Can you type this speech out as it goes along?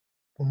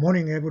Good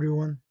morning,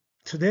 everyone.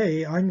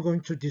 Today, I'm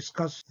going to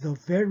discuss the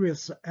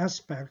various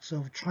aspects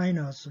of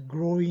China's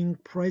growing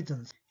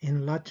presence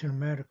in Latin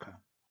America.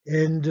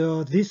 And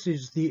this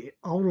is the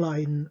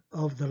outline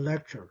of the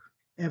lecture.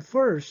 At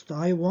first,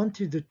 I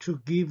wanted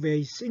to give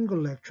a single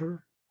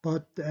lecture,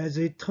 but as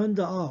it turned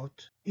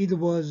out, it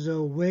was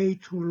way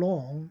too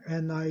long,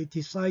 and I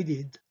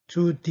decided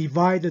to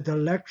divide the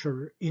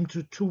lecture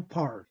into two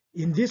parts.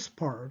 In this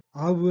part,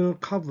 I will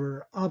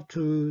cover up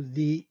to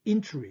the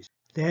interest,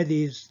 that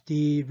is,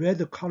 the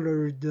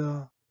red-colored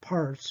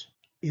parts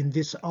in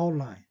this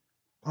outline.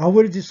 I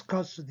will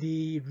discuss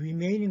the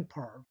remaining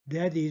part,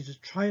 that is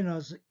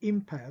China's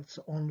impacts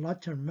on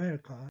Latin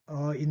America,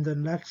 in the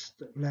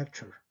next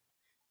lecture.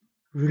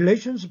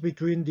 Relations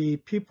between the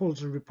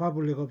People's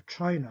Republic of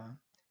China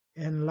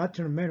and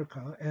Latin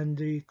America and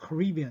the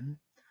Caribbean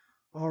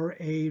are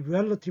a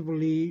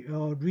relatively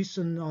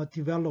recent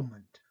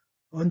development.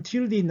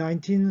 Until the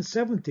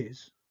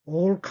 1970s,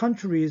 all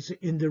countries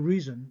in the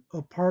region,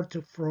 apart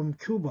from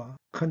Cuba,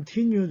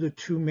 continued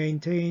to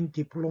maintain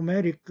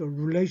diplomatic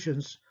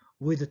relations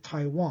with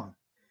Taiwan.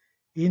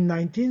 In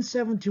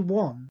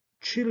 1971,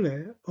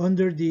 Chile,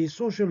 under the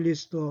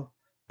Socialist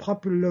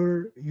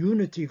Popular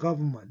Unity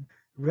government,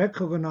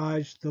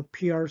 recognized the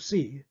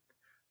PRC,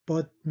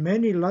 but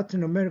many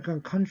Latin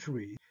American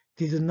countries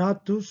did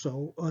not do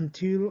so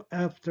until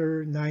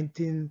after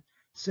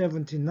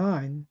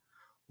 1979,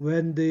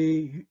 when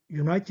the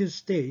United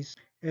States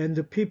and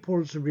the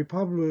People's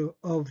Republic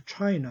of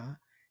China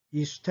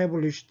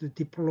established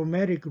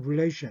diplomatic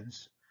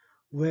relations,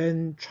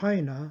 when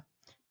China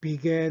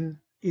began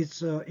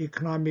its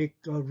economic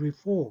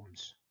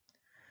reforms.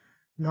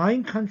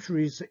 9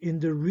 countries in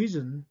the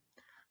region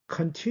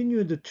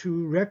continued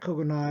to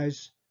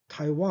recognize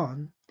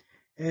Taiwan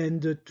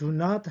and do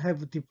not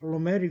have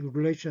diplomatic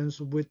relations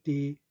with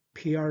the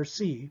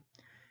PRC,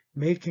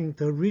 making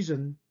the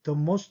region the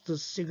most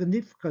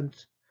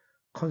significant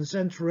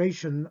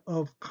concentration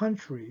of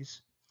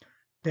countries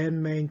that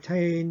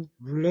maintain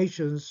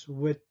relations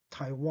with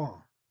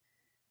Taiwan.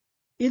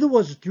 It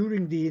was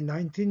during the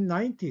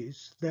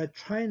 1990s that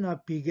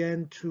China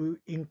began to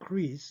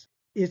increase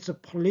its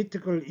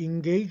political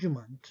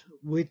engagement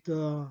with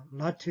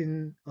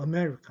Latin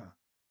America.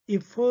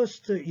 It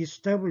first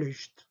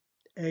established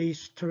a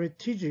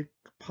strategic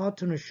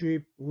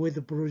partnership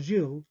with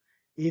Brazil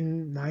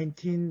in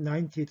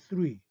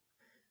 1993.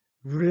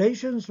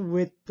 Relations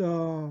with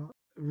the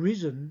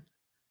region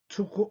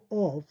took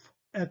off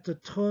at the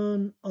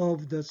turn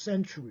of the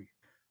century.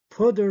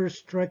 Further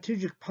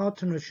strategic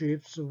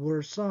partnerships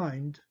were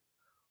signed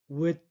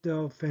with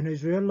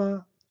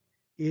Venezuela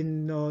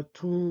in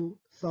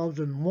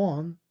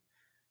 2001,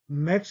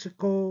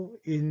 Mexico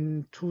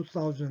in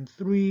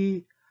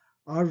 2003,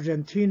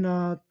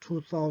 Argentina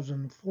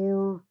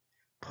 2004,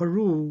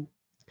 Peru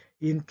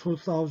in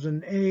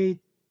 2008,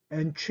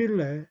 and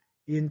Chile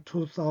in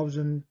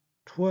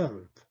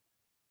 2012.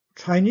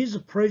 Chinese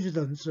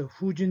Presidents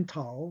Hu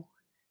Jintao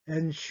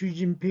and Xi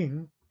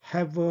Jinping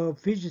have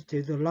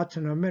visited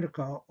Latin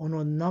America on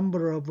a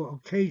number of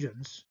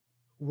occasions,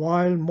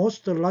 while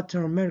most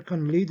Latin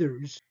American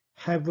leaders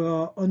have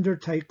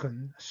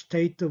undertaken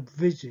state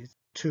visits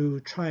to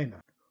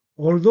China.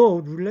 Although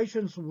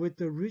relations with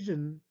the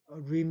region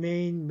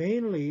remain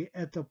mainly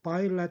at the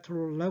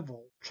bilateral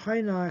level,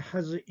 China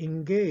has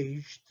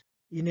engaged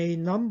in a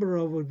number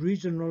of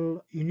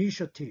regional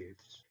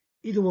initiatives.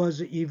 It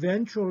was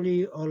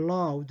eventually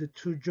allowed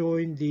to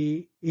join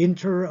the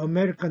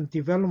Inter-American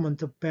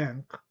Development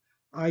Bank,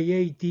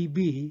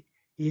 IADB,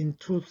 in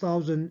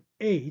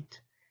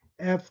 2008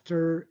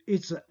 after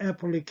its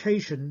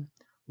application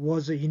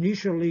was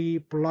initially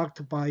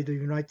blocked by the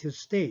United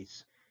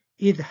States.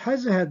 It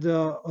has had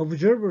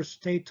observer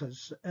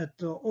status at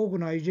the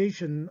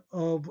Organization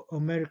of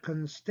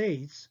American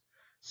States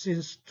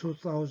since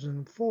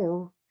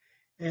 2004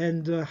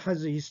 and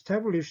has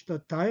established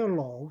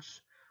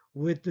dialogues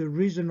with the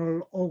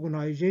regional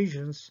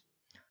organizations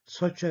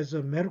such as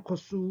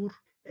Mercosur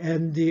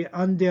and the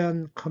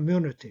Andean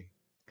Community.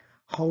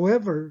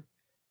 However,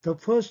 the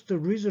first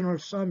regional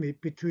summit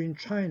between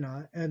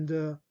China and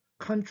the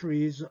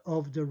countries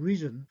of the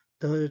region,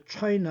 the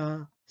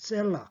China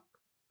CELAC,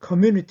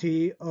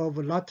 Community of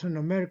Latin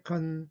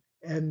American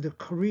and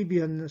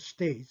Caribbean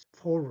States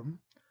Forum,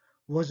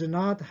 was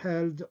not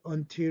held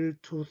until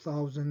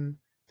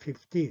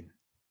 2015.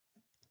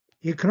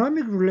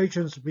 Economic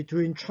relations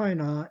between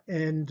China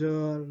and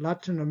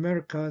Latin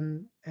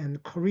American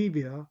and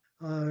Caribbean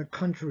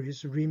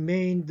countries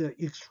remained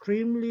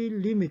extremely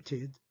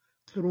limited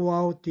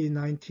throughout the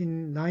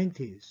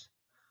 1990s.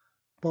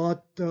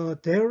 But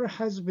there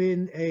has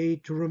been a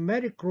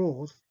dramatic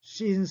growth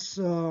since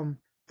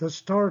the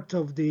start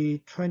of the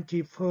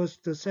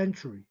 21st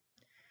century.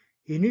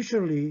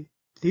 Initially,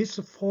 this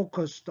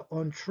focused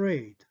on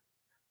trade,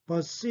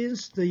 but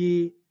since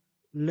the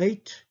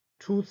late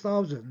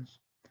 2000s,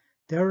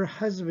 there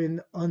has been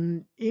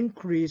an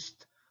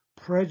increased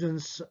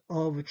presence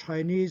of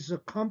Chinese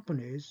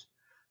companies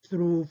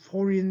through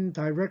foreign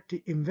direct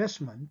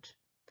investment,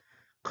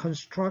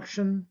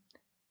 construction,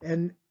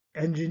 and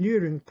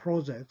engineering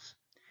projects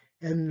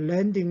and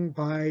lending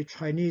by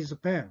Chinese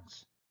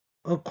banks.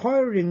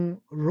 Acquiring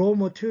raw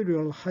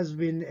material has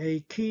been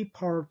a key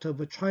part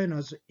of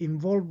China's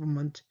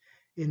involvement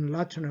in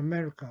Latin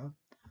America,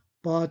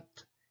 but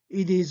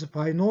it is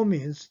by no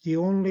means the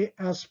only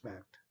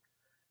aspect.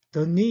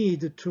 The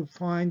need to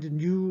find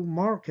new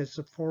markets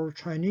for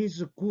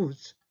Chinese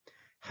goods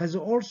has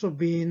also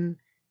been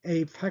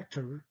a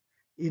factor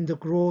in the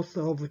growth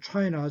of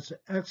China's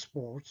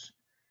exports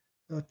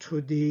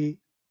to the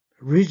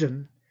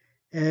region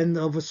and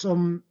of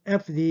some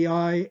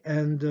FDI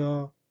and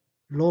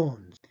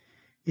loans.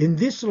 In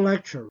this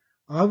lecture,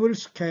 I will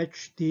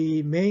sketch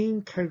the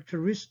main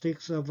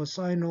characteristics of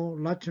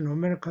Sino-Latin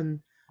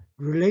American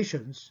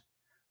relations,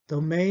 the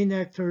main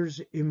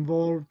actors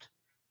involved,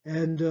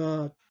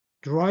 and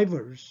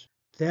drivers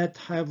that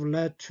have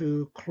led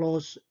to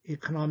close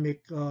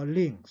economic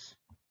links.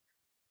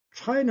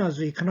 China's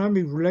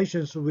economic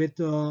relations with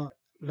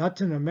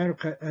Latin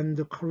America and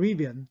the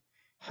Caribbean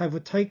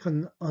have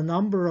taken a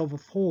number of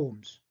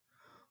forms,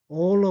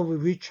 all of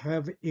which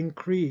have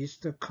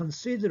increased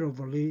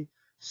considerably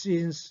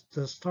since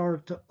the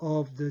start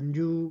of the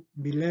new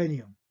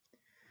millennium.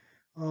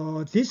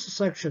 This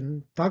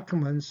section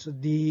documents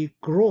the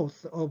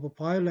growth of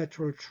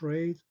bilateral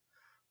trade,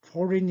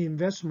 foreign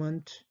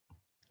investment,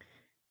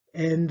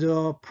 and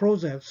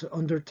projects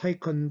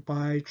undertaken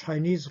by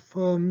Chinese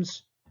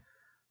firms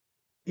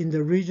in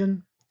the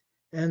region,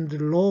 and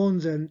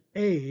loans and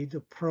aid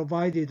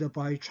provided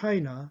by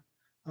China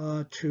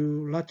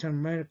to Latin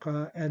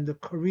America and the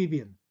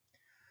Caribbean.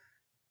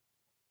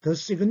 The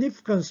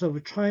significance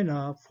of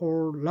China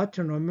for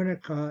Latin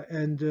America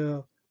and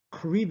the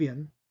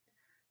Caribbean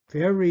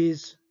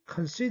varies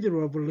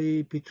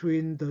considerably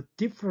between the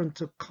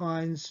different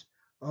kinds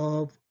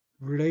of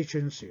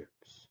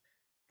relationships.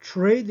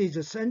 Trade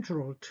is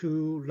central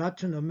to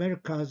Latin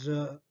America's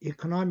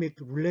economic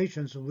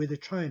relations with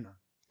China.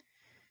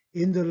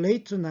 In the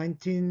late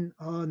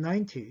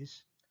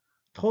 1990s,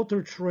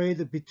 total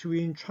trade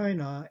between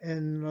China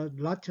and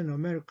Latin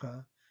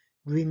America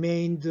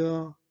remained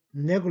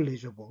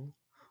negligible,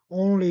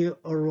 only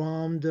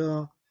around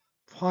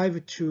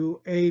 5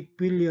 to 8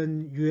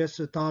 billion US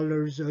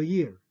dollars a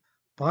year.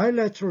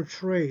 Bilateral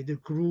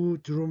trade grew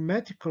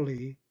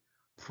dramatically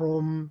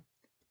from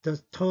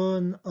the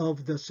turn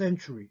of the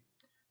century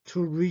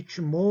to reach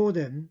more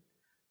than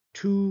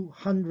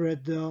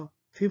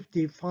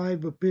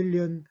 255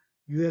 billion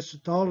US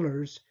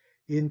dollars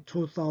in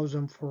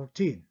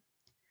 2014.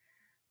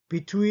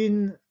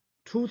 Between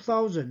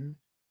 2000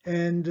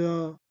 and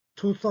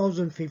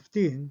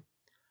 2015,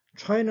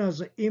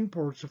 China's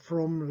imports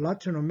from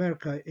Latin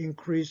America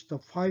increased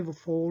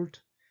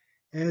fivefold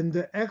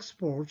and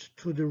exports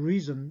to the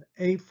region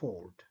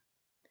eightfold.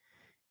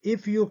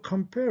 If you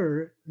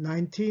compare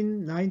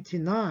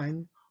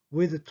 1999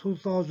 with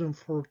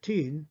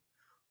 2014,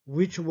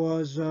 which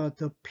was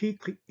the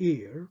peak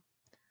year,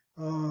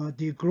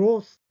 the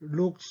growth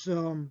looks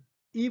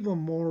even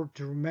more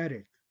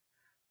dramatic.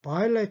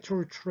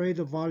 Bilateral trade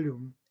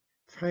volume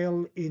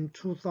fell in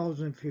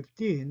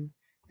 2015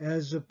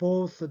 as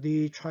both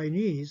the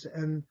Chinese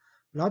and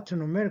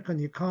Latin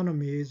American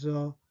economies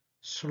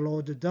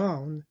slowed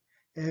down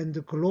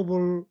and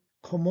global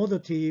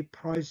commodity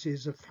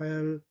prices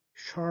fell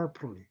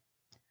sharply.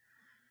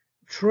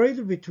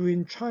 Trade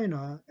between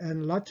China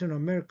and Latin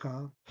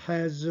America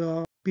has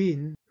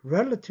been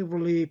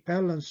relatively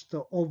balanced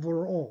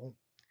overall,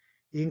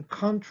 in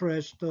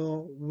contrast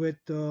with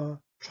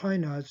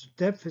China's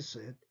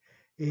deficit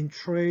in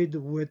trade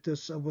with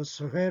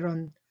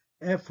sub-Saharan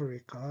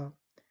Africa,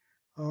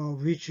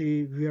 which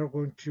we are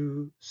going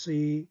to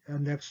see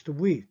next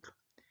week.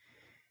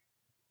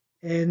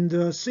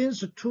 And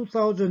since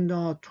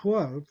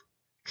 2012,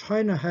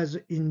 China has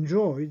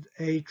enjoyed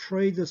a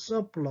trade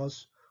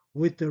surplus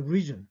with the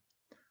region.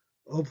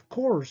 Of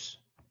course,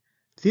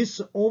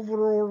 this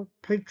overall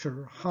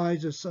picture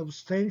hides a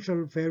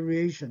substantial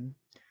variation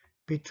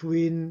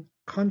between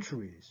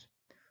countries,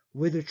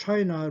 with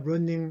China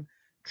running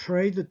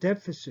trade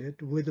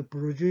deficit with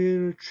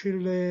Brazil,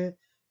 Chile,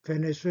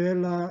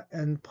 Venezuela,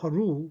 and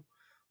Peru,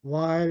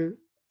 while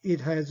it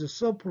has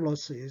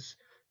surpluses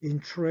in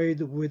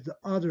trade with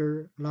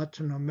other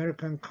Latin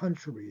American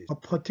countries,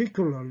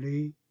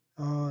 particularly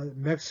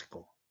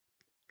Mexico.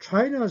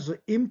 China's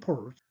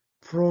imports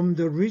from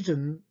the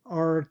region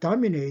are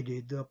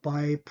dominated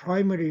by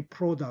primary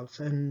products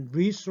and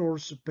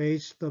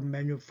resource-based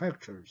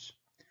manufacturers,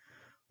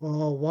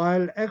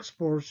 while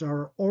exports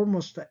are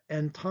almost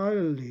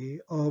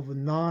entirely of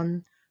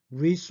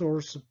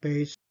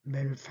non-resource-based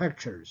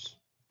manufacturers.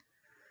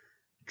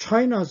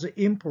 China's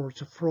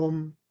imports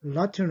from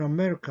Latin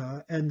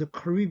America and the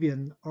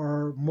Caribbean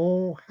are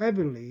more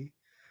heavily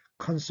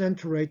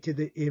concentrated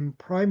in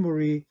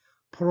primary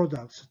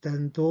products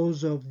than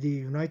those of the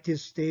United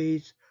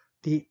States,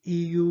 the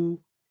EU,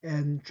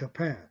 and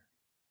Japan.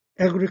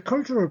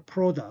 Agricultural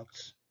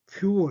products,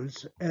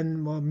 fuels,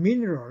 and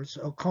minerals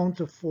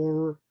account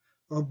for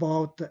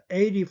about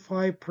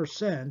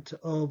 85%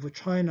 of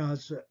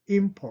China's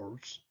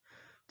imports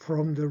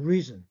from the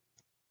region.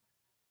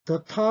 The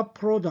top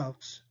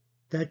products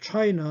that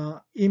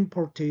China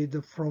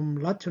imported from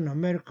Latin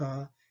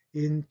America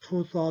in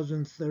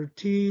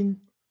 2013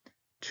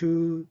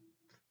 to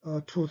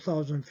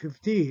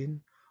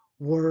 2015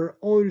 were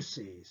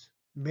oilseeds,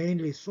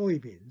 mainly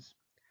soybeans,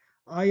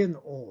 iron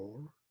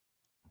ore,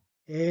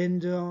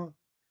 and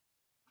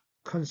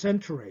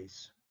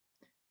concentrates,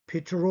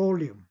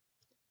 petroleum,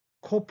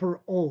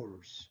 copper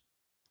ores,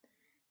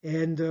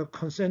 and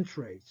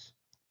concentrates,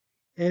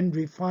 and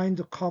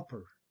refined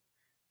copper,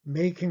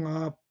 making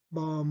up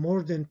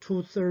more than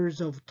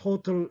two-thirds of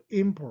total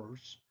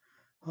imports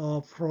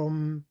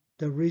from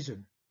the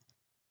region.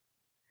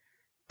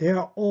 They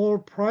are all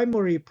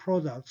primary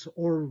products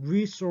or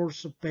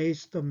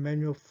resource-based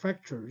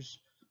manufacturers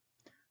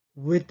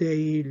with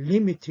a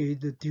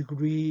limited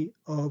degree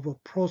of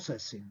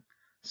processing,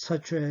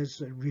 such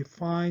as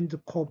refined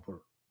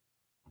copper.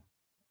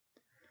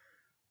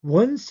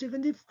 One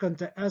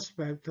significant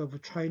aspect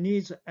of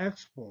Chinese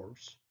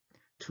exports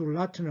to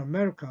Latin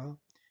America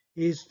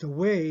is the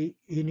way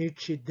in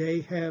which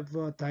they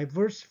have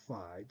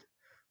diversified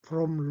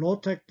from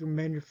low-tech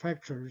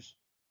manufacturers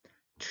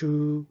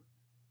to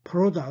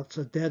products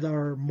that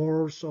are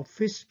more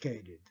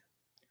sophisticated,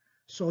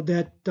 so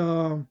that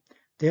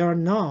they are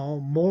now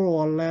more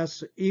or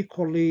less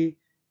equally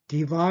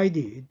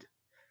divided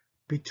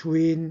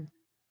between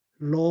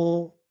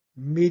low,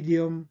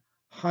 medium,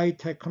 high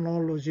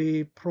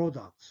technology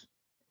products.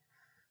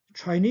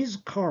 Chinese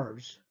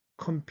cars,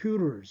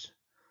 computers,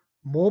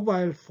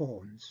 mobile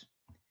phones,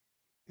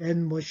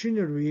 and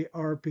machinery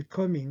are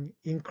becoming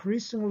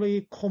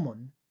increasingly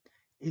common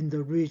in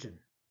the region.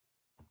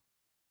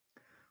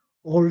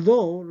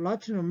 Although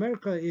Latin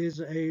America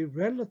is a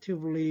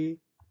relatively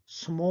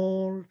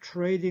small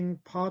trading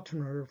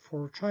partner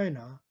for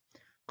China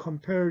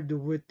compared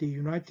with the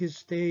United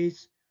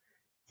States,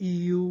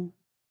 EU,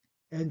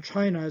 and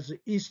China's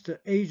East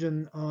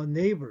Asian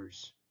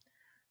neighbors,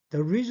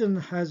 the region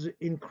has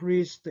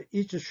increased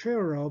its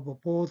share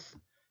of both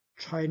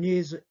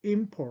Chinese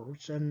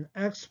imports and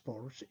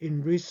exports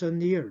in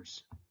recent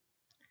years.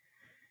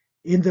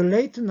 In the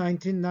late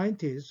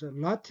 1990s,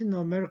 Latin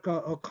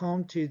America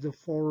accounted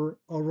for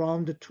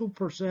around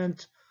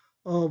 2%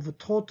 of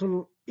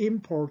total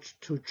imports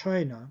to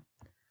China,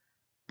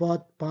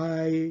 but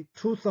by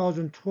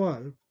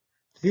 2012,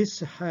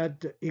 this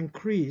had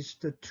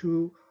increased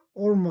to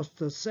almost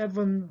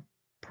 7%,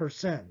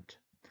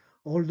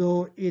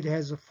 although it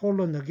has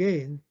fallen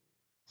again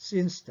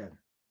since then.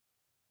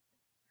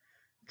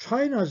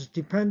 China's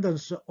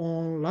dependence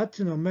on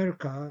Latin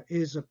America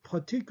is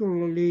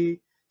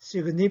particularly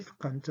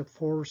significant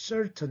for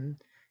certain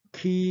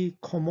key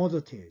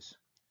commodities.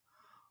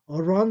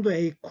 Around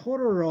a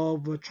quarter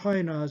of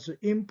China's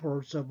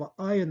imports of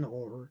iron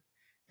ore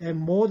and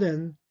more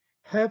than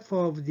half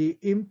of the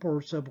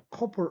imports of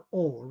copper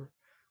ore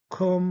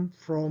come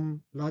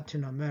from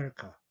Latin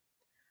America.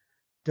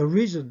 The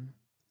region,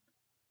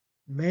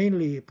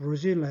 mainly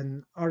Brazil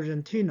and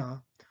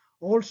Argentina,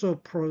 also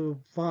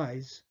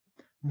provides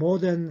more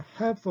than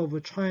half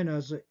of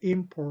China's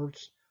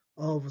imports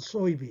of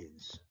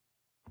soybeans.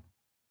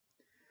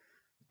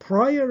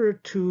 Prior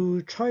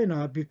to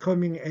China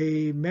becoming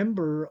a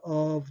member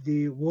of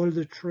the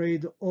World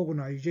Trade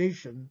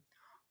Organization,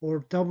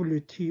 or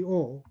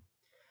WTO,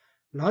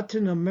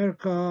 Latin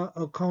America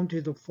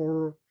accounted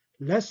for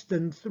less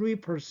than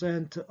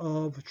 3%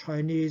 of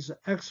Chinese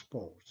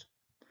exports.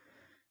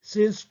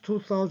 Since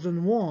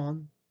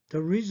 2001,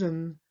 the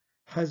region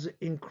has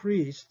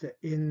increased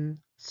in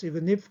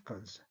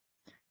significance,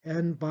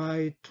 and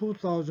by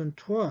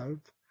 2012,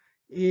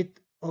 it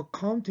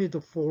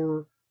accounted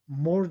for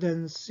more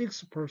than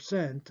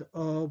 6%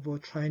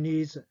 of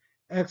Chinese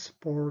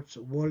exports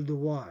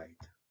worldwide.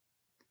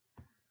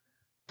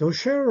 The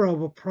share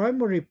of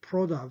primary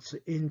products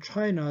in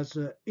China's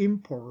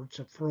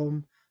imports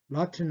from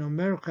Latin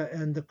America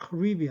and the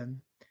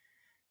Caribbean,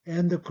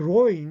 and the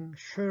growing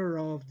share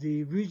of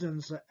the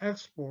region's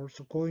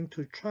exports going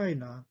to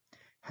China,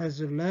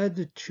 has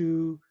led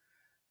to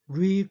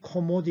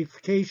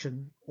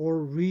recommodification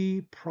or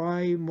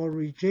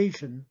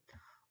reprimarization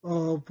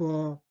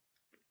of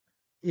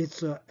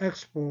its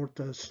export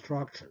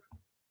structure.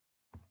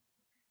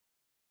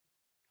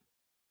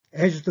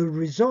 As the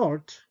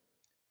result,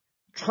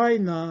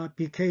 China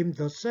became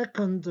the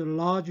second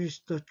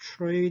largest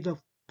trade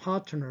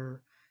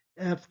partner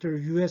after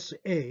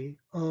USA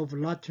of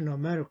Latin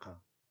America.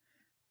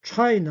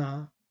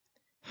 China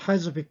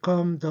has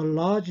become the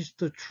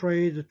largest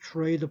trade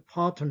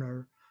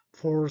partner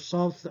for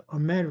South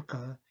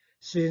America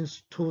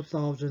since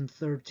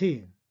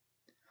 2013.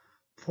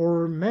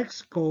 For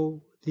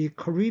Mexico, the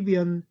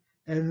Caribbean,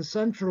 and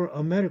Central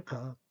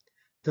America,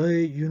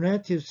 the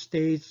United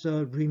States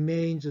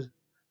remains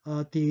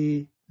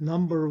the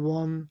number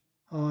one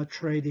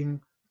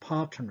trading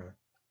partner.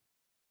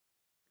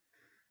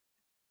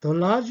 The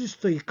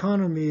largest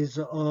economies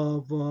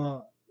of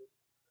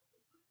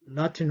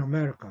Latin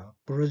America,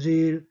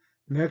 Brazil,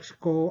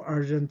 Mexico,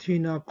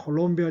 Argentina,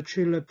 Colombia,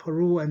 Chile,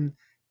 Peru, and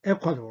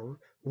Ecuador,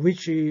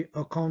 which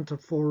account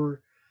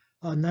for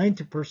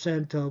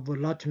 90% of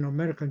Latin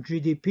American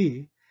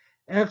GDP,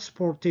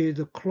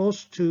 exported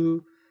close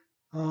to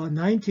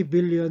 $90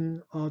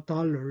 billion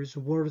dollars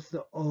worth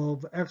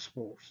of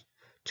exports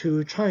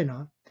to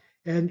China,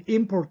 and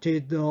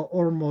imported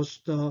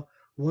almost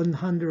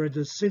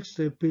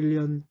 $160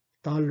 billion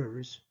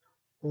dollars,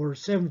 or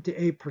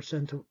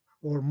 78%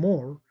 or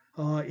more,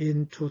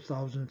 in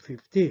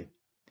 2015.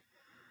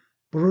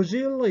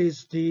 Brazil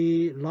is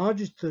the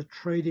largest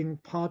trading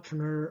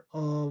partner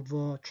of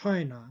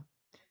China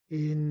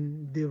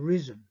in the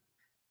region.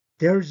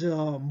 There's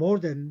more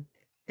than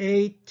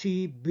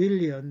 $80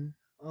 billion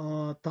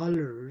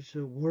dollars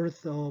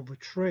worth of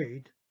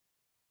trade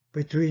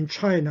between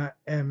China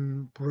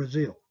and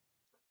Brazil.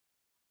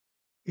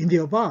 In the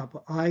above,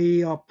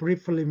 I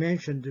briefly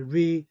mentioned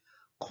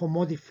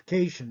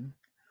re-commodification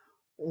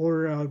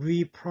or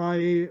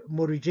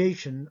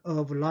reprimarization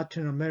of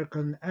Latin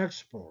American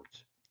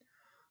exports.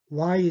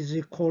 Why is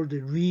it called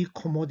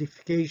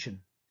re-commodification?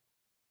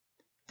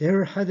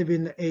 There had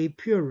been a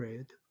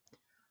period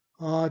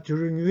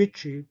during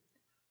which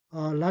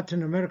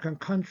Latin American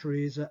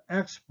countries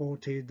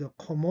exported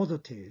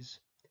commodities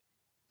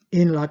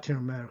in Latin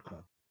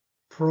America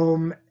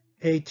from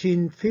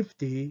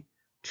 1850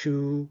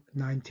 to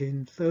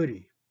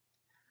 1930.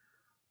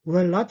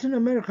 When Latin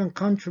American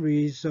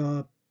countries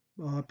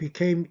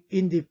became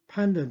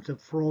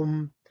independent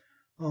from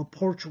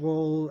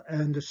Portugal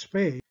and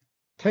Spain,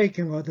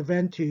 taking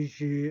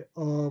advantage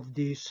of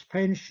the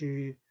Spanish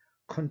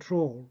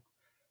control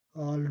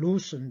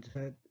loosened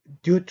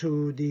due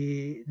to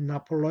the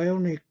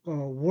Napoleonic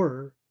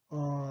War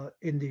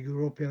in the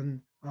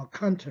European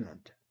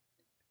continent.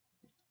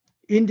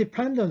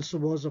 Independence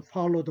was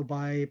followed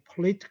by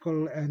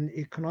political and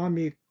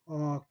economic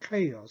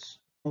chaos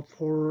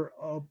for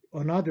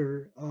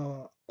another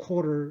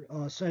quarter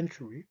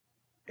century,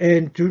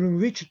 and during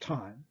which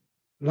time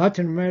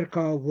Latin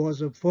America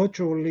was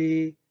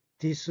virtually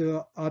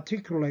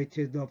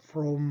disarticulated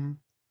from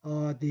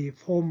the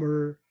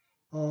former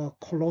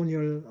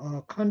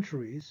colonial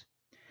countries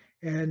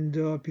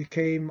and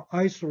became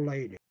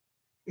isolated.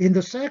 In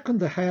the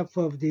second half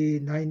of the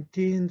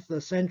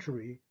 19th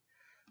century,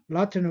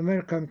 Latin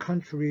American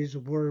countries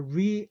were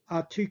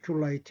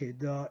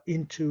re-articulated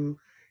into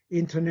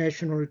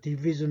international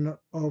division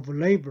of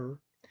labor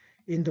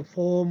in the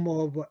form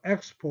of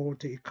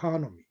export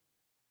economy.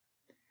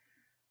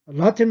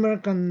 Latin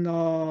American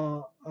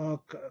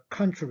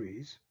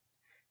countries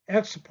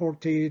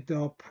exported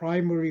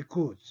primary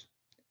goods,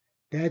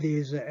 that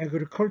is,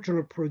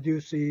 agricultural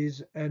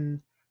produces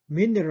and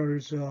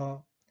minerals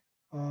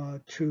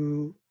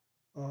to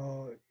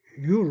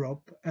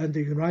Europe and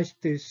the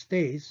United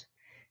States,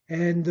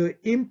 and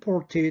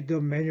imported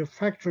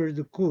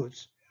manufactured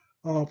goods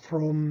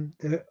from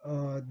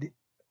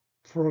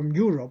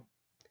Europe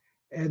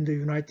and the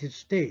United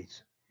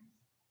States.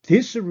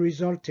 This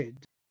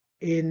resulted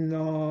in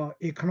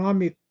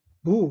economic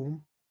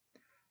boom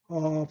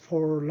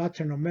for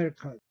Latin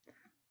America,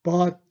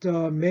 but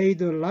made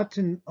the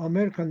Latin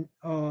American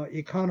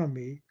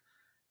economy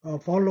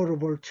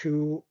vulnerable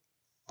to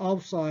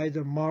outside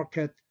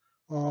market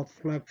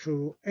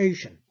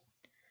fluctuation.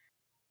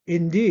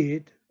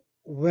 Indeed,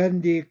 when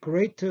the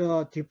Great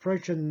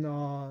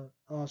Depression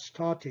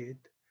started,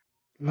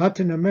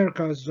 Latin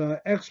America's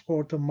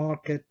export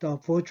market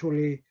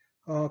virtually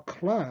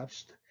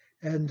collapsed,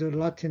 and the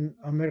Latin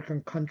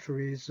American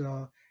countries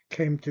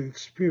came to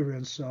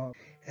experience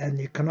an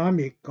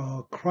economic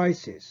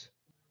crisis.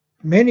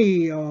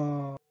 Many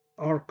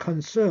are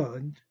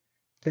concerned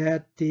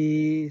that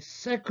the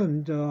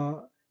second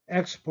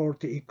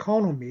export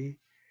economy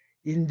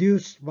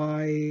induced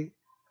by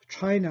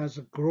China's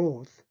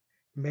growth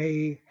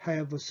may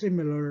have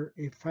similar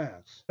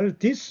effects.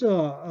 This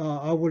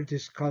I will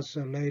discuss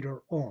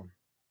later on.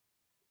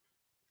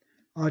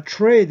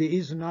 Trade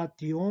is not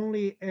the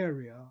only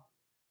area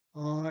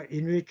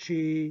in which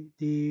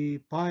the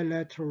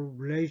bilateral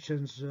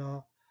relations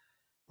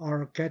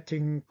are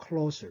getting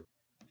closer.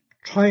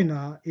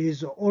 China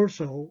is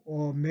also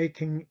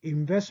making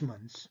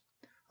investments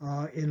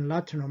in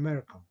Latin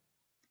America.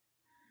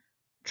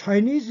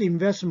 Chinese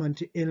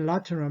investment in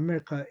Latin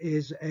America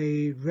is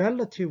a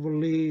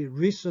relatively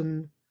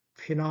recent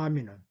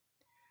phenomenon.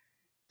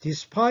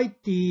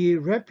 Despite the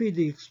rapid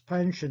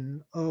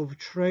expansion of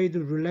trade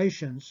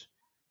relations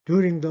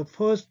during the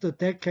first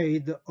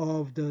decade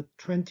of the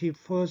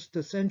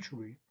 21st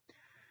century,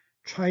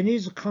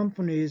 Chinese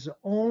companies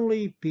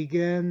only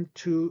began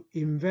to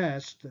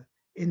invest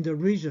in the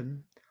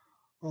region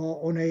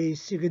on a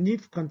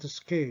significant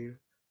scale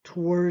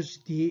towards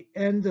the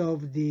end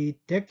of the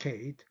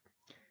decade,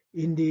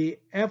 in the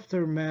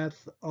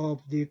aftermath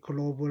of the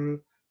global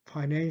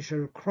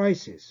financial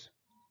crisis.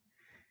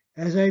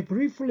 As I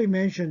briefly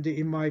mentioned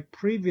in my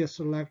previous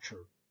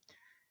lecture,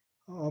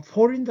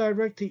 foreign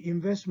direct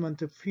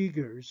investment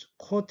figures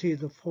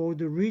quoted for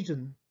the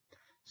region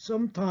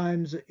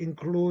sometimes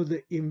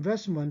include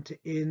investment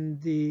in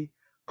the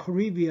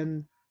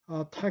Caribbean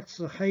tax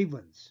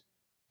havens,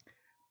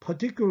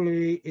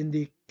 particularly in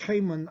the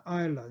Cayman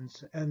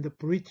Islands and the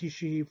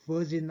British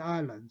Virgin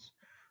Islands,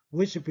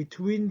 which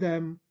between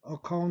them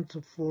account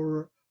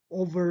for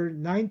over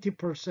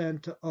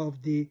 90% of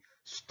the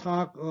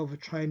stock of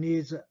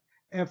Chinese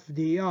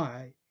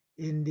FDI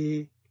in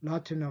the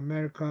Latin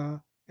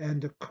America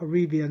and the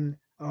Caribbean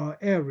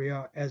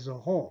area as a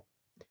whole.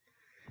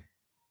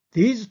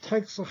 These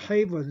tax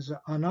havens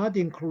are not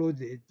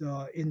included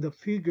in the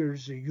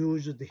figures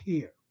used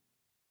here.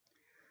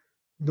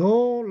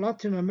 No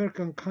Latin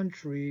American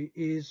country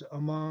is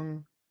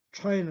among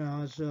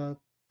China's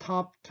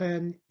top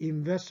 10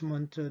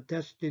 investment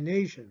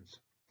destinations.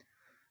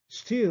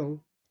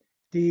 Still,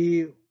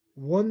 the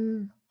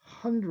 $106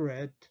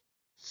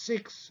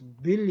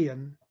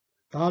 billion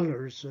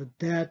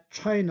that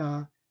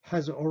China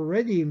has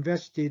already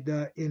invested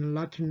in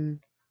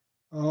Latin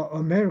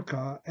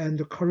America and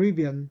the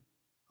Caribbean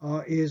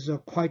is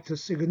quite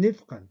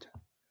significant.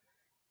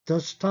 The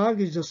stock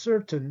is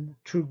certain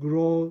to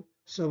grow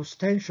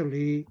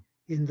substantially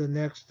in the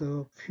next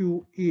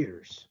few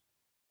years.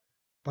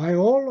 By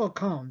all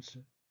accounts,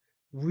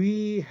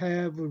 we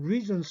have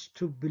reasons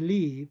to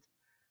believe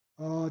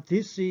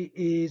this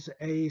is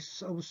a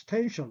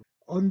substantial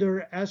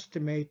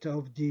underestimate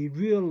of the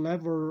real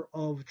level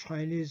of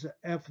Chinese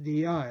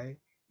FDI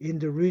in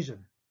the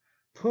region.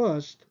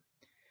 First,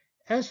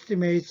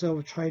 estimates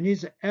of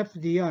Chinese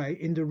FDI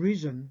in the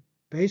region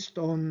based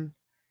on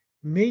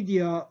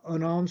media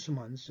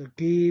announcements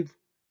give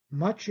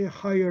much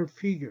higher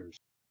figures.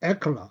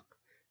 ECLAC,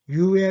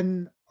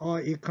 UN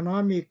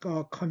Economic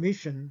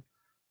Commission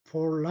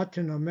for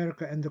Latin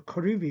America and the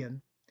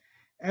Caribbean,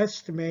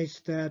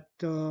 estimates that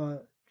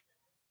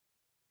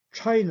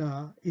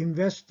China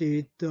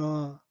invested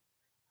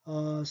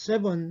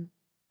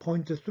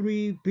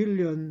 $7.3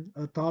 billion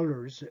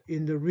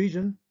in the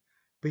region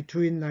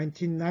between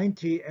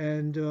 1990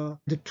 and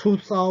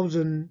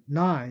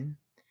 2009,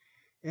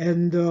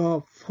 and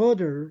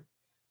further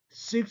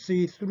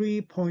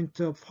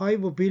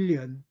 $63.5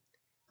 billion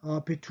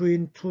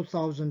between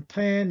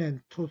 2010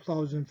 and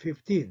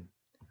 2015.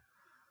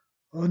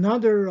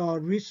 Another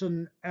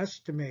recent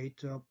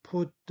estimate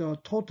put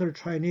total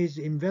Chinese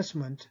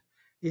investment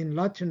in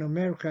Latin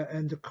America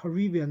and the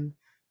Caribbean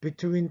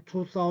between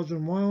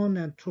 2001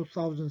 and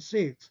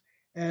 2006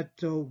 at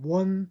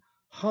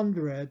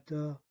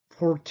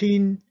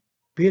 $114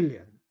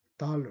 billion.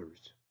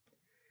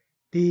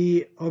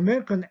 The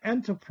American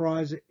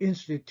Enterprise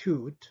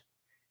Institute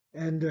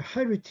and the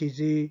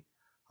Heritage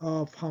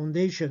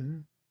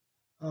Foundation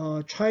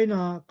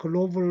China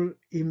Global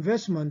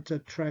Investment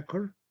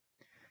Tracker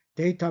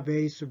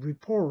database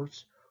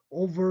reports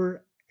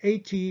over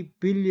 $80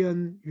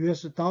 billion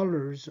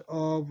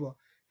of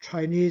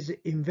Chinese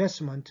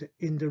investment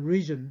in the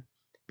region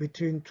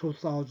between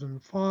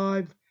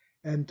 2005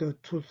 and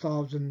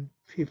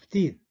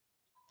 2015.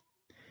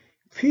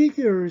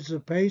 Figures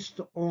based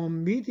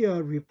on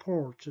media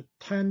reports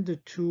tend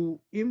to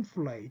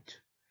inflate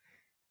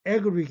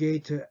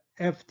aggregate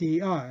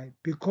FDI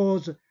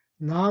because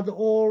not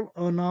all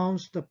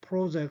announced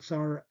projects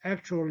are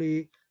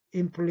actually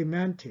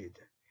implemented,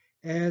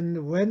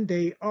 and when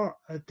they are,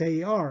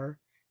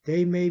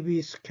 they may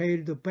be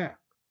scaled back.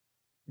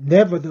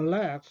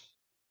 Nevertheless,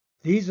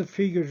 these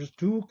figures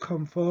do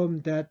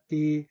confirm that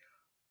the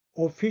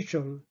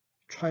official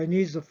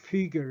Chinese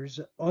figures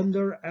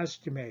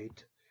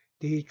underestimate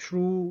the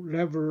true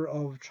level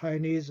of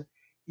Chinese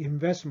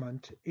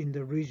investment in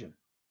the region.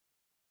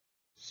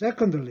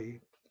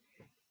 Secondly,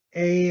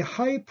 a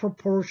high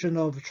proportion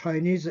of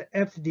Chinese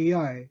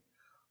FDI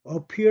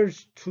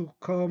appears to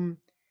come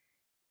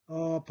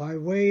by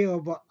way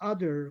of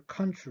other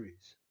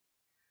countries.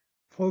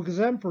 For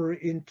example,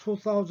 in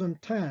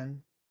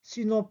 2010,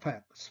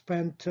 Sinopec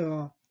spent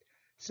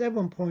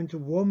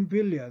 $7.1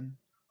 billion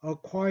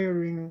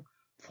acquiring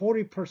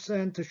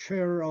 40%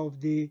 share of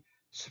the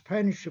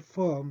Spanish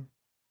firm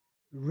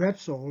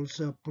Repsol's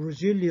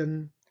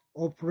Brazilian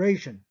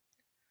operation.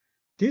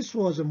 This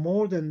was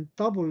more than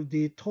double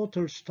the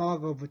total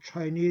stock of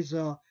Chinese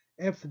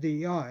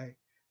FDI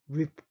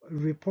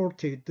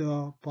reported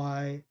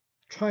by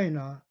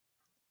China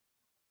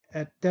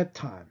at that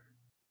time.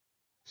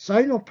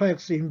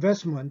 Sinopec's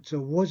investment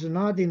was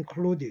not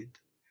included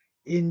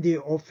in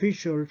the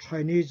official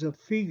Chinese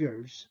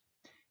figures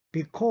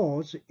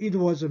because it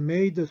was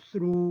made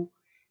through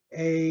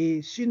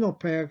a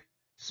Sinopec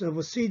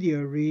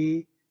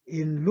subsidiary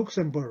in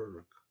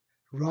Luxembourg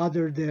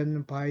rather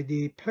than by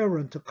the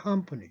parent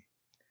company.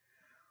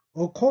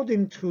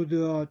 According to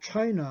the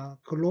China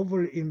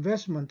Global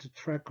Investment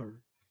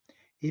Tracker,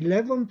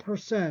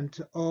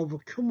 11%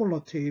 of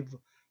cumulative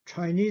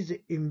Chinese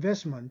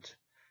investment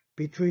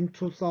between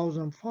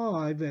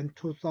 2005 and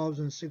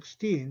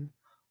 2016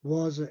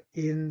 was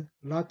in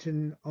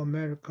Latin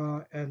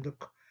America and the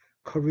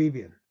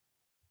Caribbean.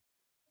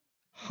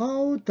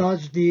 How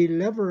does the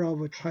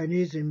level of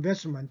Chinese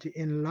investment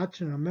in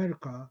Latin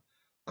America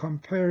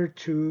compare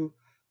to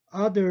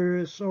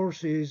other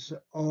sources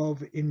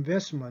of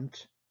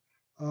investment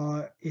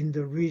in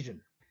the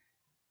region?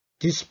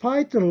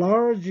 Despite the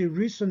large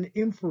recent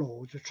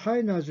inflows,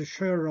 China's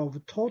share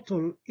of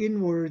total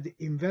inward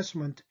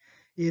investment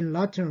in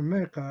Latin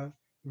America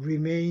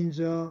remains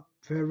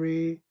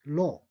very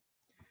low.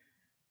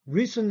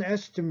 Recent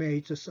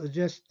estimates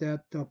suggest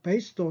that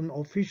based on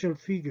official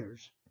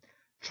figures,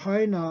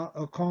 China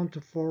accounts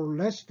for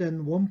less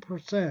than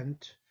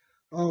 1%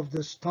 of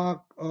the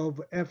stock of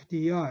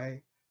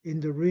FDI in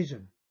the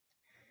region.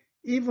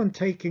 Even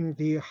taking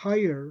the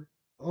higher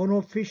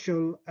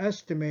unofficial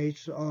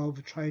estimates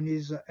of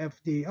Chinese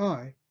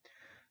FDI,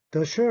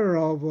 the share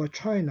of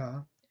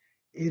China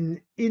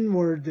in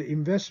inward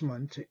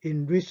investment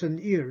in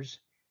recent years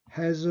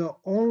has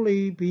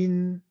only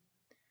been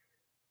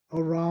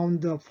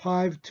around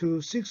 5 to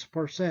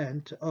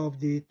 6% of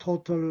the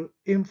total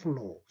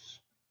inflows.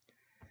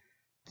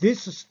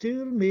 This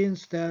still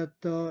means that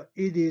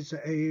it is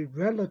a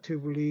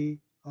relatively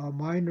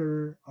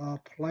minor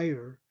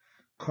player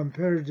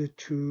compared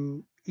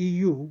to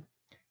EU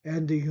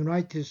and the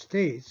United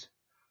States,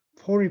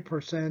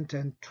 40%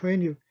 and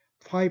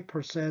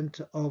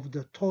 25% of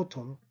the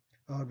total,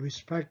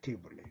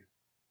 respectively.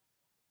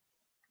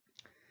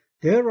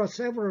 There are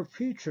several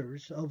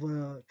features of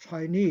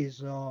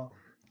Chinese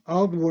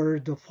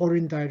outward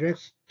foreign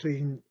direct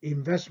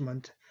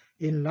investment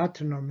in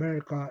Latin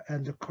America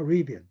and the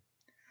Caribbean.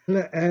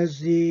 As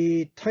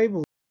the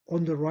table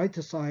on the right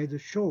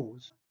side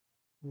shows,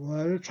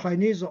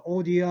 Chinese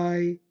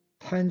ODI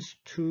tends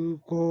to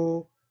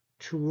go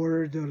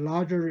toward the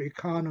larger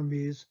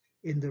economies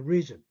in the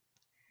region,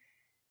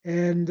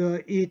 and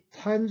it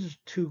tends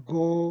to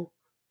go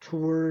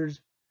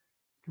towards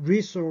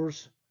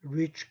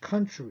resource-rich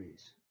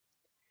countries,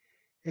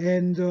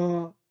 and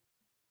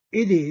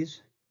it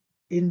is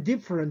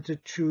indifferent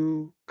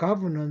to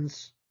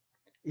governance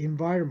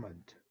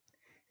environment.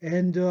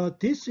 And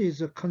this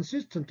is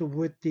consistent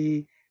with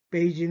the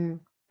Beijing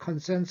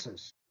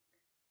consensus.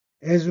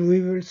 As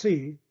we will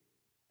see,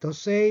 the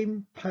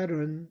same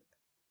pattern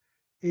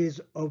is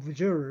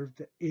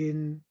observed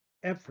in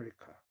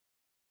Africa.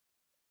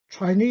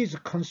 Chinese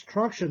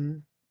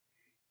construction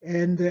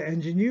and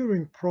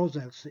engineering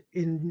projects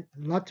in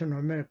Latin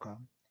America,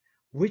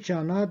 which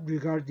are not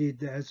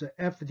regarded as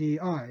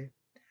FDI,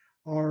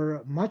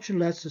 are much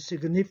less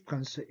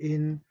significant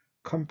in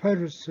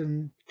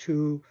comparison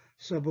to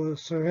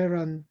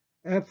sub-Saharan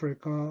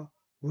Africa,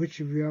 which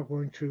we are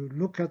going to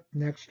look at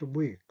next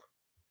week.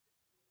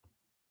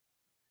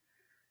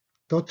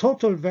 The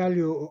total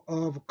value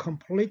of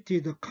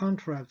completed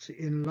contracts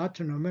in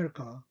Latin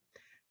America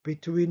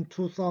between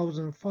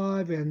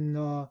 2005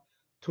 and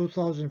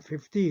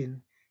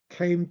 2015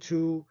 came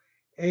to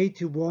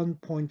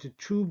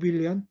 $81.2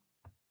 billion,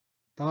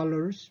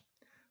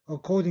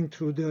 according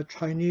to the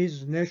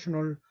Chinese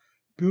National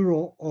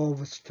Bureau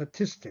of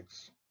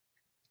Statistics.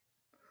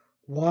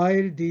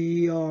 While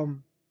the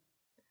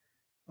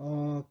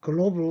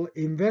Global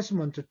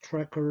Investment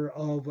Tracker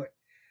of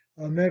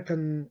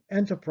American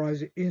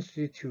Enterprise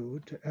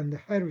Institute and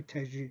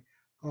Heritage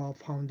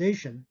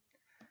Foundation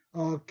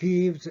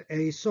gives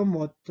a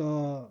somewhat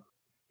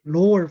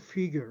lower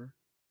figure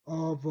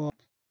of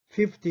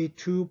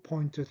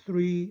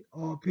 52.3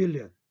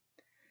 billion.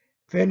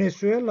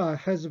 Venezuela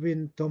has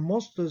been the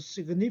most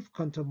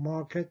significant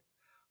market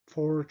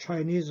for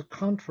Chinese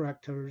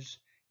contractors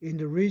in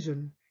the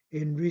region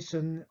in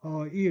recent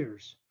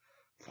years,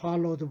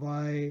 followed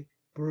by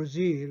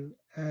Brazil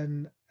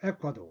and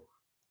Ecuador.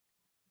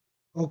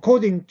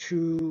 According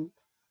to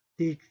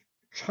the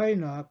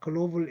China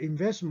Global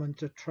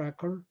Investment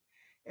Tracker,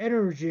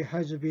 energy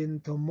has been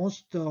the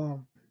most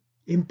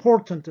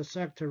important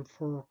sector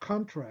for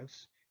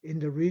contracts in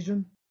the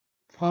region,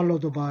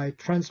 followed by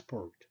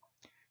transport.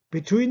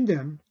 Between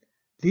them,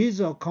 these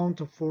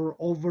account for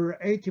over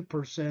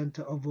 80%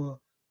 of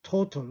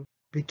total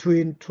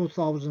between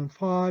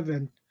 2005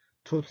 and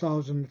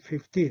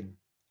 2015.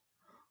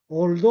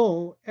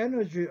 Although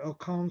energy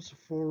accounts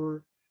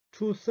for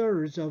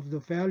two-thirds of the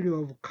value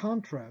of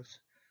contracts,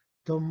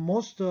 the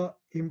most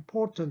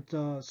important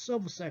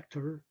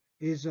subsector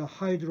is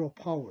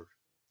hydropower.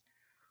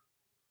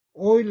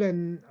 Oil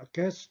and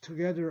gas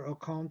together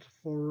account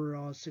for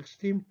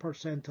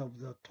 16% of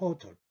the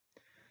total.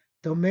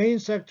 The main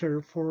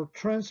sector for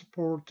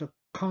transport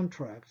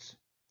contracts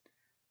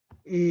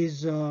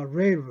is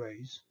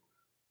railways,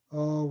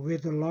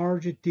 with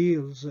large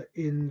deals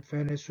in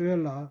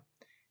Venezuela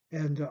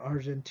and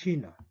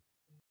Argentina.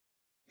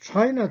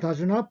 China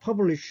does not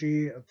publish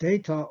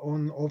data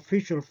on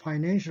official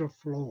financial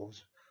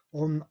flows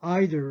on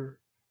either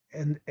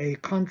a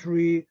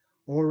country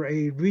or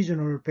a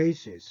regional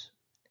basis.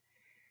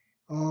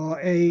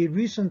 A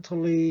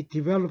recently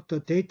developed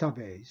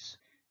database,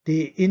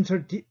 the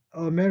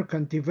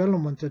Inter-American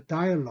Development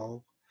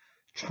Dialogue,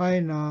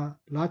 China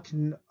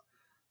Latin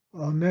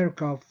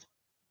America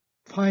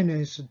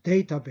Finance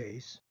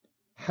Database,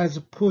 has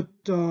put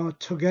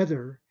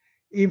together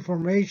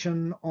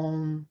information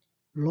on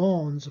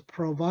loans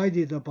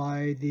provided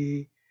by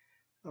the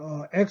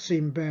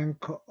Exim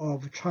Bank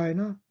of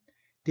China,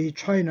 the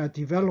China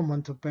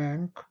Development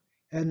Bank,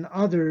 and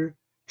other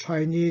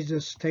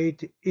Chinese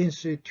state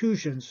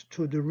institutions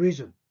to the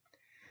region.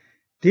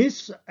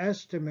 This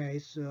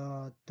estimates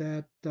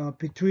that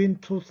between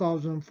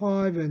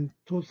 2005 and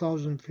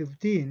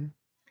 2015,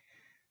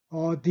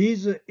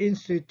 These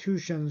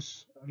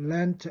institutions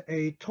lent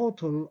a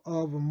total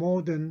of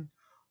more than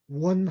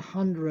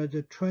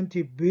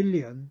 $120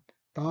 billion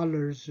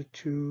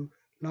to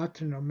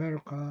Latin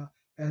America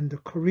and the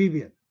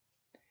Caribbean.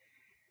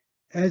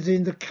 As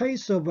in the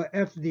case of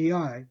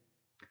FDI,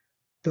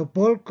 the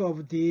bulk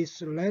of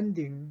this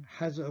lending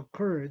has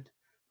occurred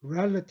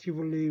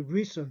relatively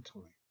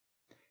recently.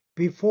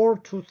 Before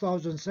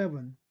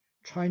 2007,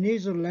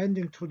 Chinese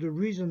lending to the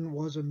region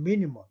was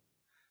minimal,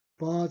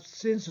 but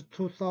since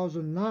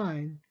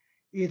 2009,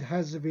 it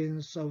has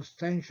been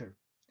substantial.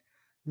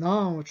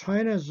 Now,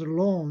 China's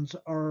loans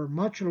are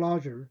much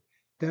larger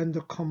than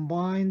the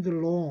combined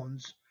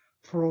loans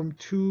from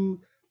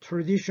two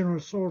traditional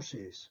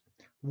sources,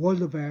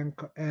 World Bank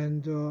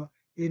and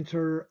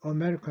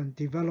Inter-American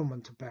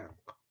Development Bank.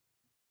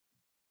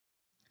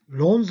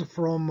 Loans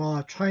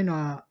from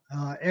China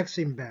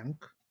Exim Bank,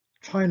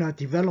 China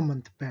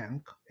Development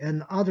Bank,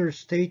 and other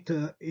state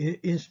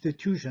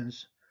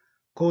institutions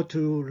go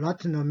to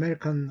Latin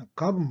American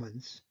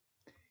governments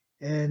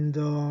and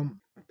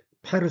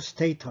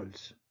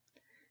parastatals.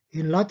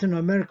 In Latin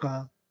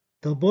America,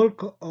 the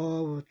bulk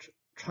of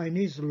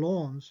Chinese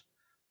loans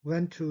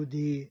went to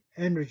the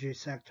energy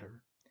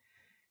sector.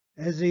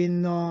 As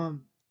in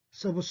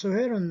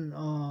sub-Saharan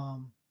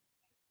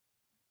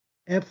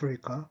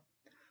Africa,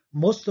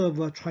 most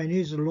of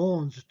Chinese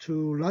loans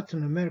to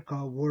Latin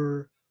America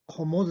were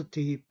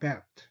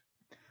commodity-backed,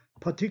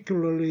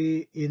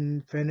 particularly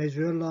in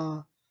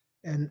Venezuela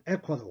and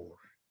Ecuador.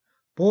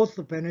 Both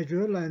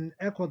Venezuela and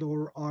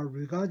Ecuador are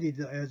regarded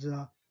as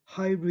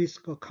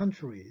high-risk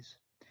countries,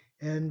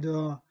 and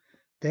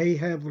they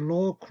have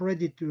low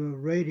credit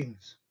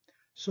ratings.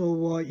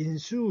 So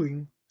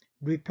ensuing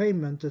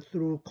repayment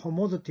through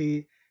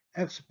commodity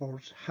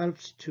exports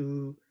helps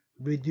to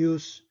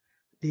reduce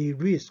the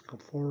risk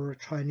for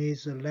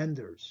Chinese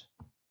lenders.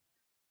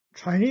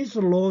 Chinese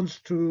loans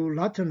to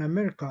Latin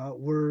America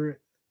were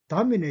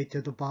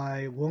dominated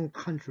by one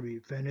country,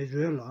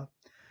 Venezuela,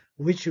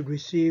 which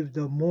received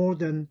more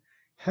than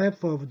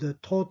half of the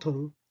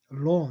total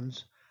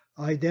loans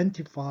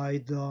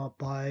identified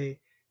by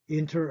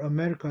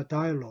Inter-America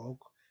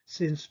Dialogue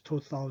since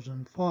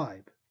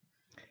 2005.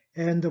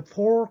 And the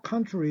four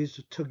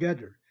countries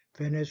together,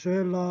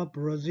 Venezuela,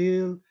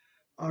 Brazil,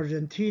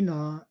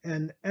 Argentina,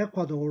 and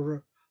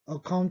Ecuador,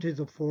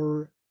 accounted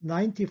for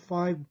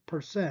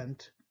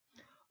 95%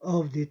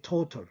 of the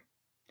total.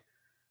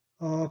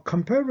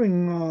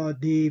 Comparing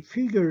the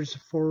figures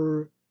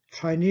for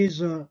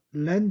Chinese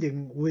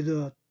lending with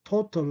the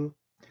total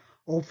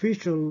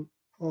official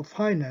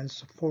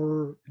finance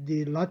for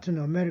the Latin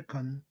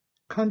American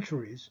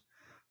countries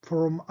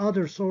from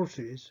other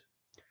sources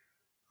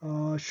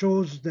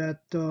shows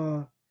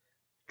that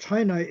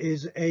China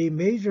is a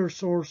major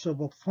source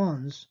of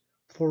funds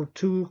for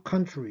two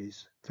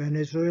countries,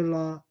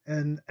 Venezuela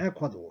and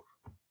Ecuador.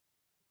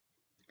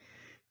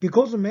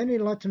 Because many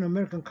Latin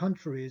American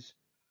countries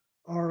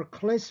are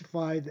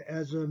classified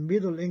as a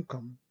middle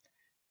income,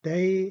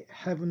 they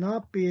have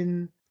not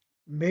been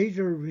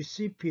major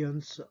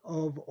recipients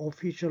of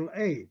official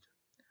aid.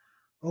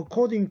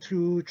 According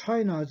to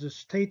China's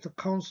State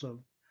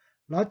Council,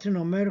 Latin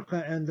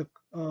America and the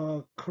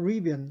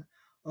Caribbean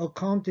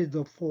accounted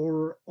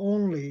for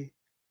only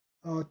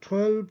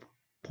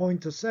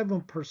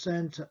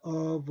 12.7%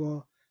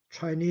 of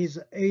Chinese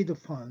aid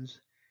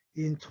funds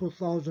in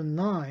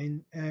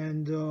 2009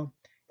 and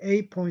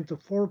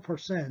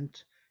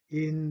 8.4%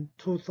 in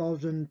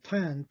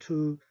 2010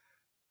 to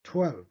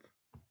 12.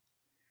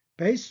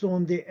 Based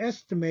on the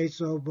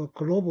estimates of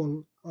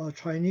global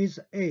Chinese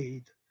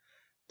aid,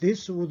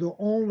 this would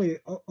only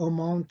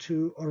amount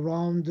to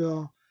around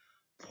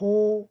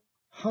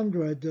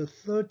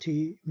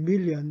 430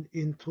 million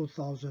in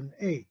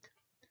 2008.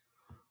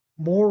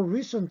 More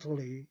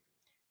recently,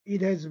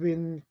 it has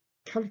been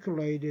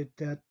calculated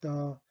that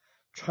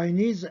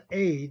Chinese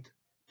aid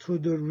to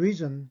the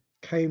region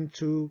came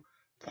to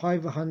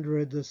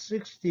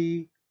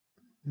 $560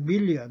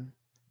 million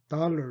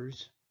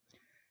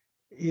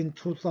in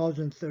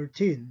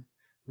 2013,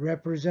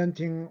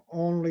 representing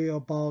only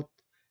about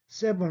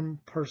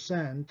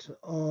 7%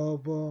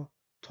 of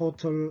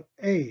total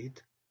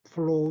aid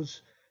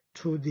flows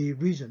to the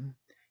region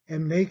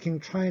and making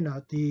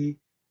China the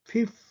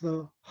fifth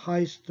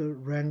highest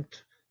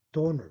ranked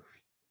donor.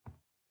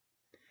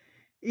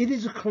 It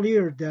is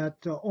clear that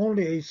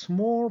only a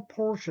small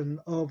portion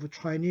of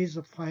Chinese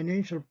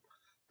financial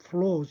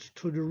flows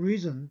to the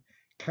region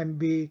can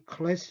be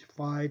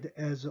classified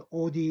as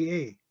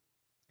ODA,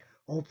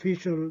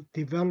 Official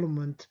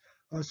Development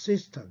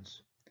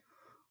Assistance.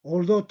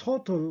 Although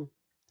total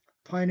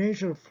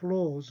financial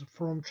flows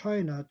from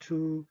China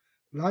to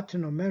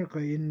Latin America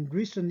in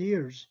recent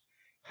years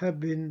have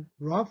been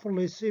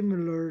roughly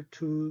similar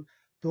to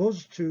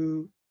those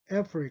to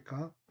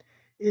Africa,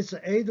 its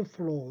aid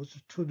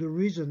flows to the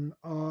region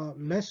are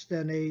less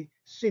than a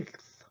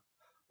sixth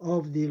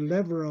of the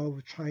level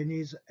of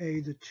Chinese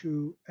aid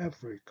to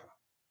Africa.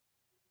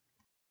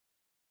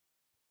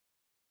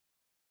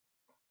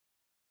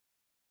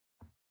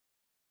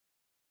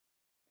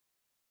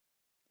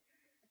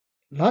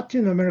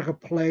 Latin America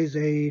plays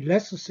a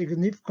less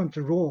significant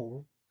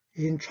role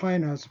in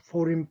China's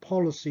foreign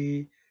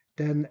policy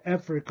than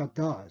Africa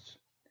does.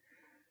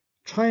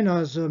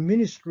 China's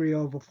Ministry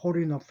of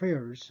Foreign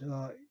Affairs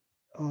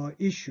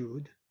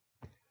issued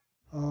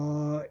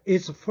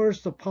its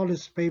first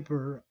policy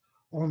paper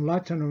on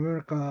Latin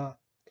America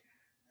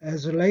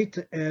as late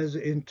as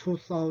in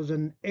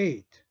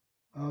 2008,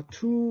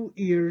 2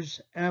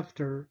 years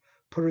after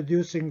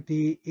producing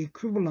the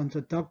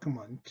equivalent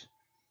document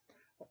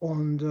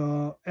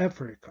on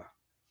Africa.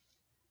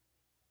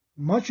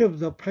 Much of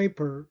the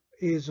paper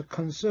is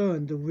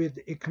concerned with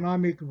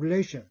economic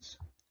relations.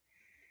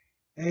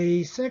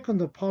 A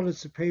second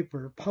policy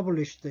paper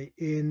published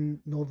in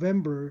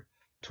November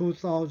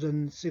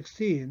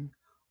 2016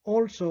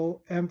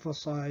 also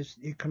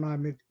emphasized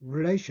economic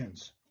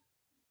relations.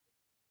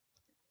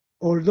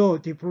 Although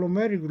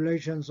diplomatic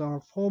relations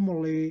are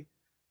formally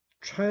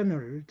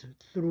channeled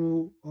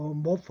through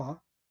MOFA,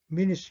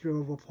 Ministry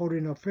of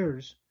Foreign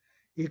Affairs,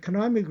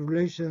 economic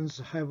relations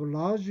have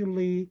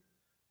largely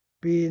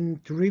been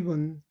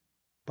driven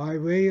by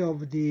way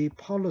of the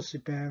policy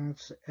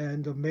banks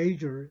and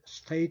major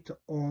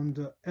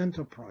state-owned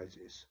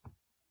enterprises.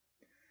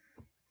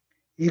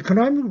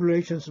 Economic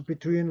relations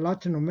between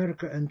Latin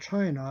America and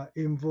China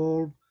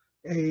involve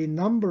a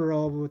number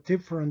of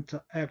different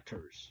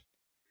actors.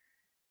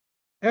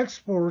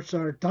 Exports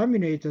are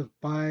dominated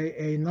by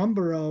a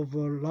number of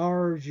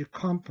large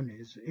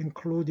companies,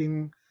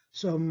 including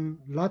some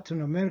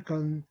Latin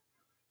American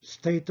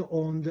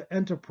state-owned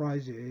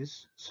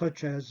enterprises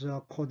such as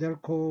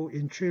Codelco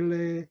in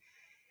Chile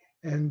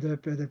and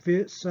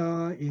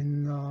PDVSA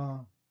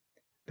in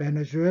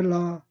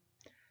Venezuela.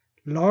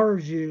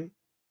 Large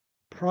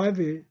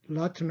private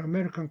Latin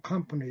American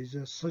companies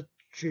such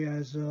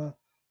as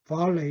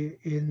Vale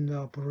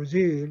in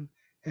Brazil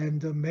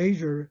and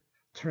major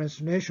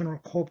transnational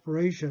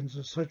corporations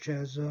such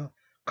as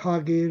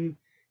Cargill,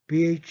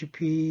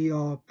 BHP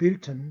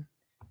Billiton,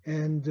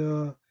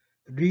 and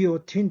Rio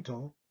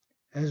Tinto,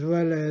 as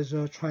well as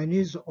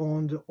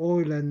Chinese-owned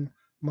oil and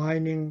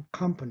mining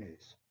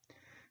companies.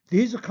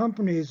 These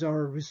companies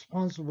are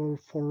responsible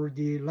for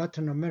the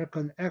Latin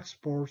American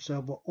exports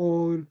of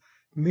oil,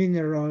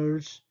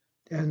 minerals,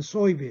 and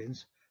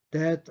soybeans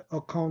that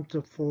account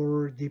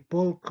for the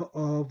bulk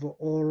of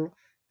all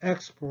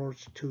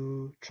exports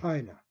to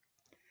China.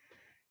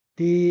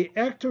 The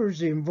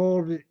actors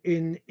involved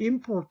in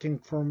importing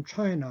from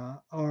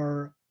China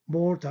are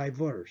more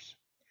diverse.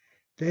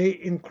 They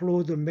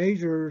include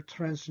major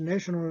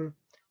transnational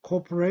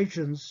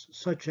corporations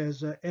such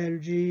as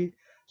LG,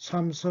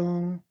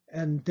 Samsung,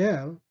 and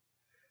Dell,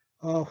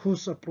 who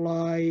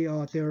supply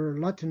their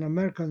Latin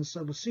American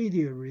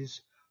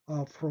subsidiaries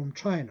from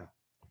China.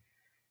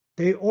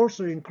 They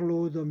also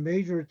include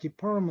major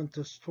department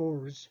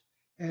stores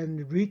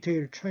and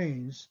retail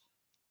chains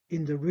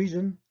in the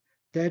region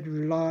that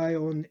rely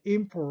on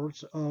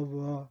imports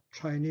of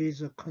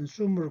Chinese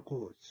consumer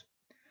goods.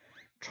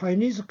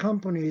 Chinese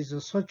companies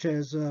such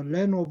as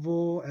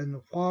Lenovo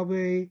and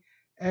Huawei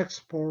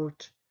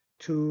export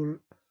to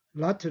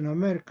Latin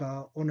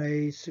America on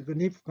a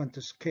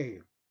significant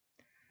scale.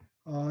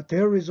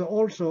 There is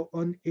also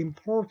an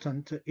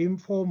important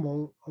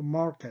informal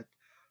market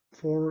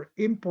for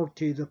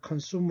imported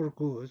consumer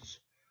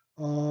goods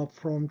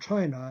from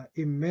China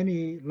in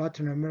many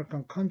Latin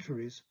American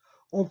countries,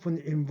 often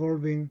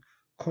involving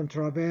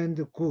contraband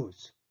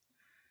goods.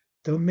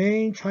 The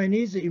main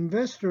Chinese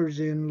investors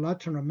in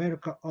Latin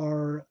America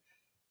are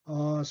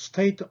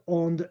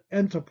state-owned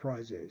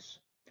enterprises.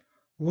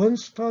 One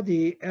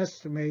study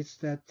estimates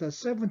that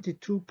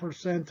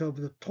 72% of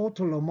the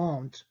total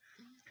amount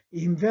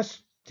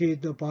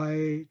invested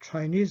by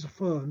Chinese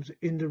firms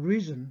in the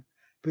region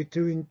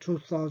between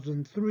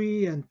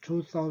 2003 and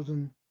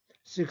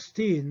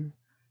 2016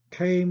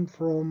 came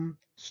from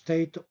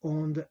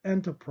state-owned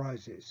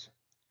enterprises.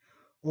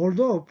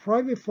 Although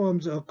private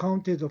firms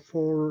accounted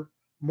for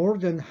more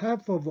than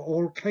half of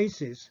all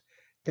cases,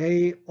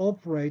 they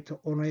operate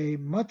on a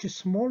much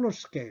smaller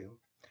scale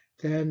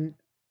than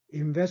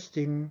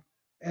investing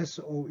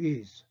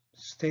SOEs,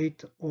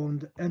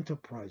 state-owned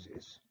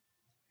enterprises.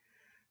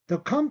 The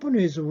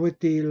companies with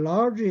the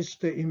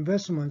largest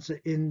investments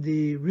in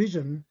the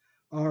region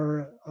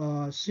are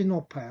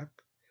Sinopec,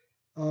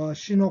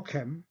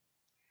 Sinochem,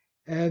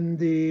 and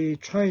the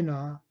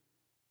China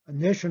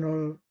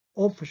National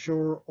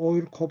Offshore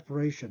Oil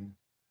Corporation,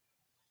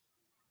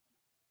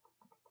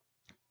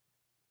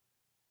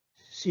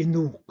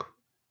 CNOOC,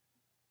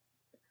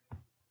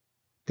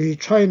 the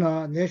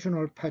China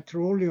National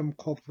Petroleum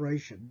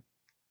Corporation,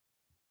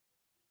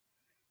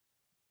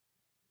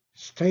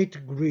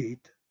 State Grid,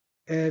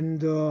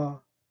 and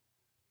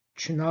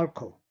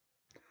Chinalco.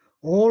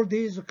 All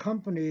these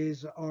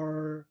companies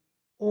are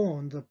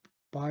owned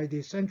by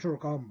the central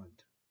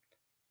government.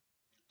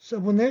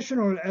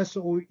 Subnational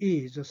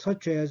SOEs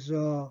such as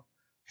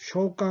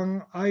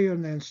Shougang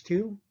Iron and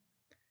Steel,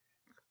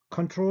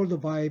 controlled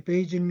by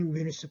Beijing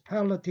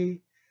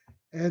Municipality,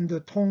 and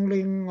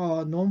Tongling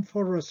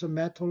Non-Ferrous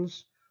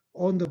Metals,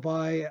 owned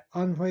by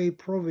Anhui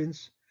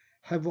Province,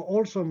 have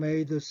also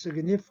made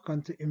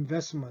significant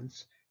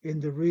investments in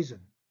the region.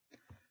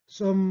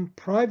 Some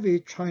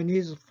private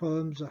Chinese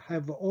firms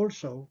have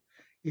also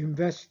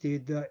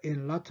invested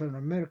in Latin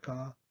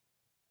America,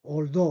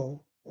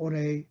 although on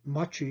a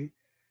much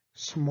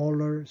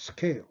smaller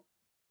scale.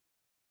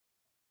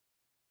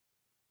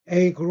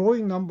 A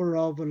growing number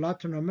of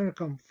Latin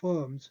American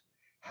firms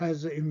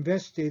has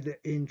invested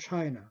in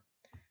China.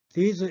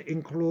 These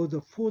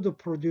include food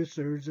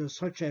producers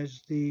such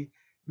as the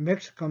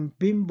Mexican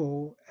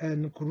Bimbo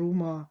and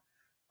Gruma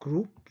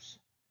groups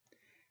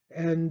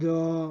and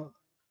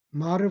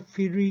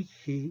Marfrig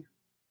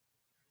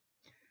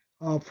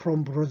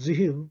from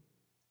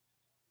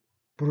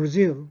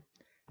Brazil,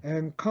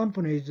 and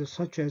companies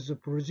such as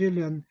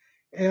Brazilian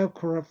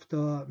aircraft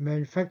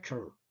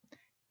manufacturer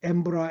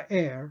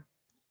Embraer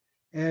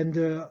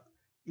and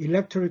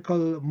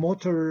electrical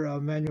motor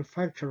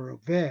manufacturer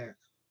WEG,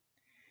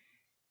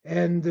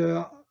 and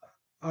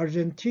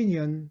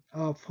Argentinian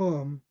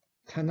firm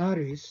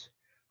Tenaris,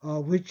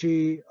 which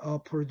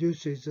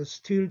produces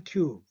steel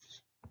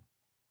tubes.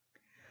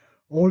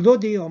 Although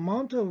the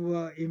amount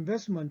of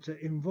investment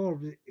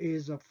involved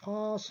is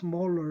far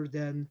smaller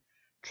than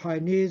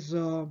Chinese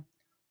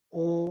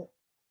or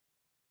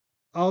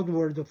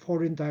outward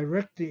foreign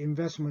direct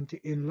investment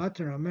in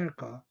Latin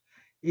America,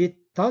 it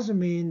does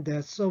mean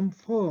that some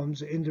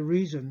firms in the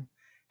region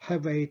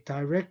have a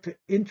direct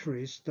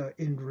interest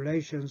in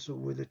relations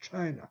with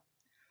China.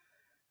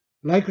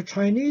 Like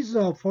Chinese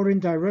foreign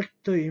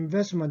direct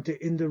investment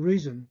in the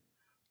region,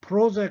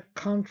 project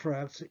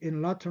contracts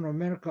in Latin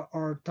America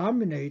are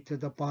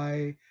dominated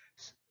by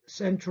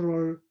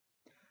central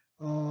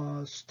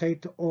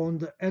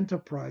state-owned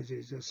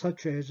enterprises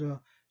such as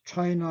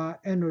China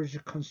Energy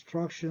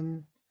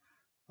Construction,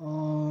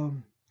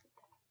 Sinomac,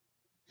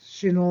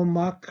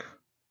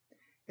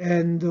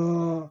 and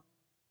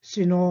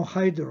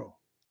Sinohydro.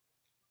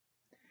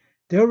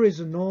 There is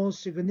no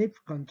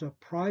significant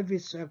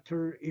private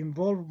sector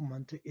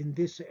involvement in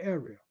this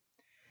area.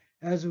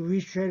 As we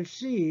shall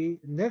see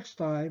next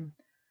time,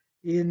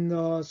 in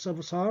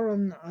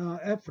sub-Saharan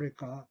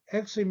Africa,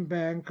 Exim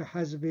Bank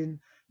has been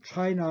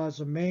China's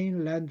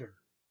main lender.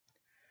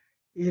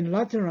 In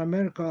Latin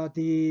America,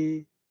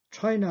 the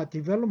China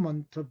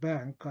Development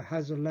Bank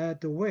has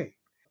led the way.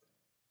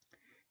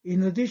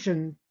 In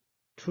addition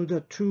to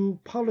the two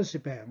policy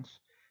banks,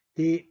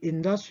 the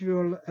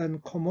Industrial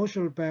and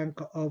Commercial Bank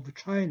of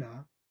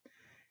China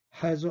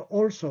has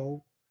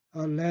also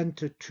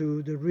lent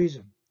to the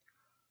region.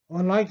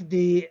 Unlike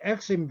the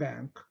Exim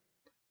Bank,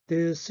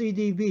 the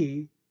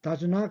CDB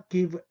does not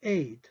give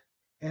aid,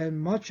 and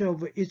much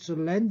of its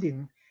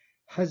lending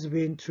has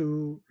been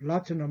to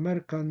Latin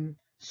American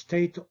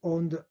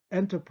state-owned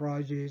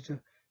enterprises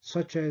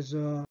such as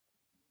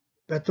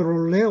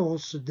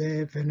Petróleos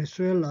de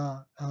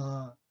Venezuela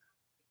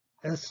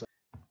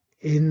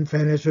in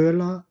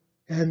Venezuela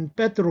and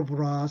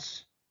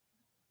Petrobras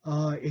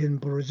in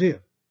Brazil.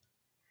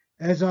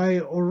 As I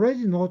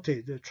already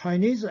noted,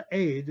 Chinese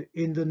aid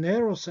in the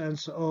narrow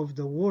sense of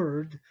the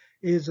word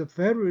is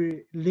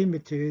very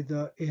limited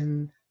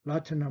in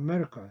Latin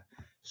America,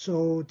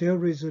 so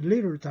there is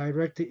little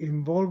direct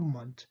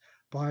involvement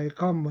by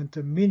government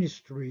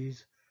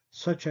ministries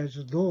such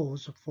as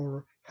those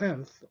for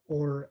health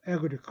or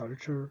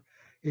agriculture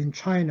in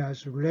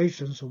China's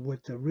relations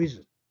with the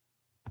region.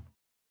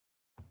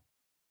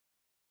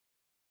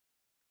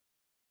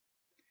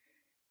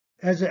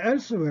 As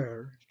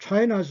elsewhere,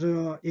 China's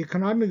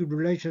economic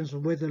relations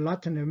with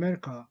Latin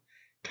America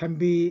can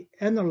be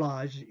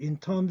analyzed in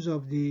terms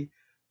of the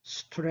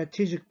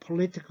strategic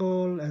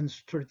political and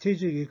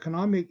strategic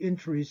economic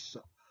interests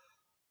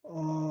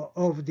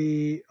of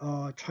the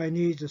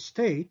Chinese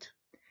state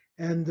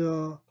and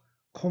the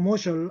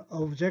commercial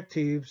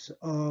objectives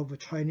of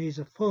Chinese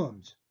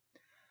firms.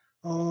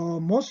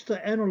 Most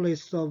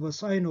analysts of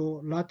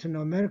Sino-Latin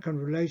American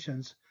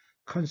relations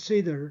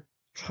consider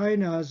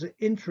China's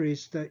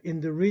interest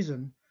in the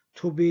region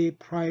to be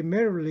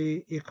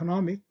primarily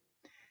economic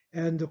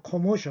and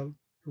commercial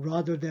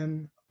rather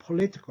than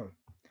political.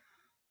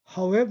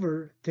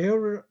 However,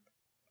 there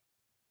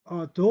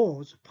are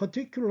those,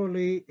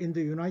 particularly in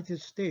the United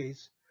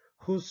States,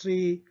 who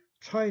see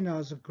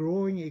China's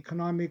growing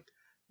economic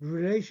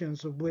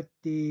relations with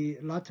the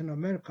Latin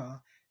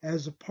America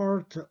as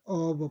part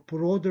of a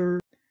broader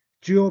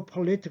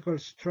geopolitical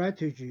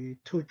strategy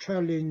to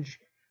challenge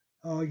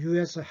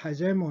U.S.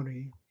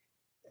 hegemony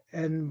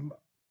and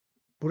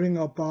bring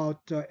about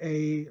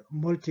a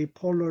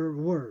multipolar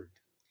world.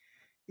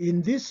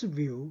 In this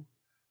view,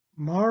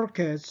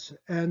 markets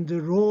and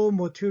raw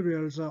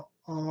materials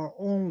are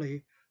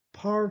only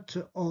part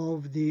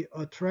of the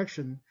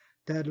attraction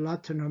that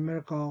Latin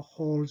America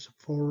holds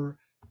for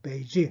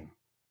Beijing.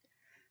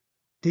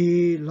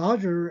 The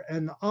larger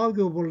and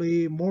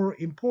arguably more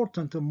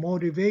important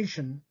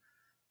motivation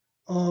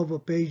of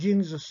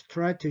Beijing's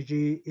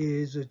strategy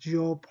is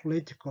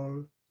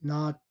geopolitical,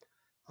 not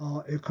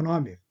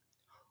economic.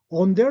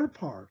 On their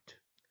part,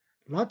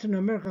 Latin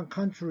American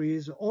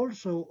countries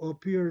also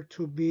appear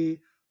to be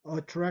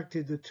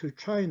attracted to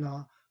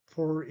China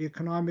for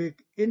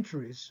economic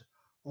interests,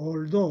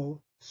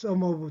 although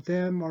some of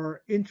them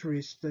are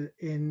interested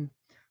in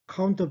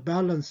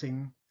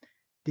counterbalancing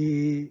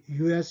the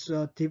U.S.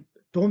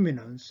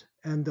 Dominance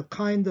and the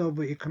kind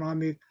of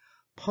economic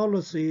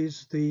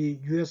policies the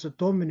U.S.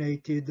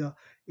 dominated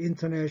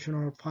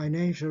international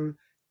financial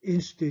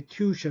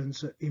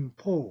institutions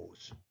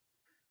impose.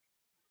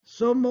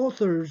 Some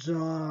authors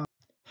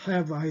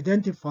have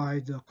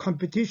identified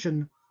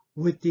competition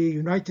with the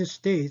United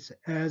States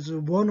as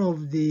one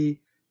of the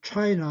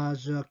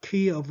China's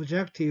key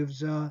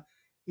objectives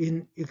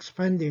in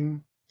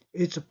expanding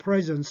its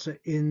presence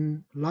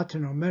in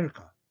Latin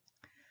America.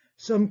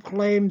 Some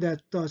claim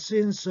that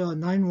since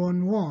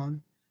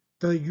 9/11,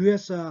 the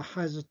U.S.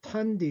 Has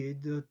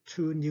tended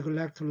to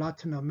neglect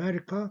Latin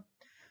America,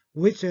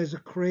 which has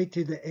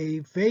created a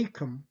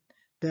vacuum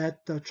that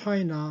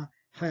China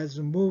has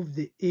moved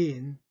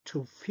in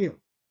to fill.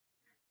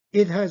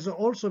 It has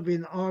also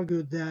been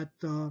argued that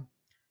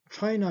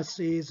China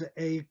sees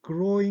a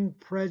growing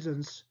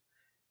presence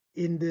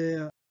in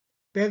the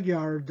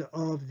backyard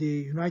of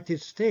the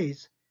United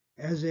States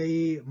as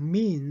a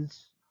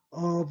means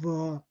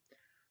of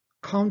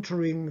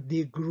countering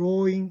the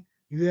growing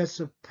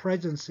U.S.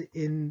 presence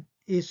in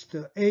East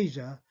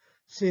Asia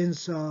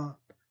since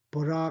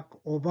Barack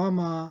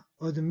Obama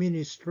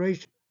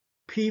administration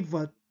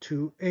pivot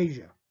to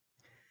Asia.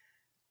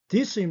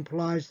 This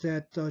implies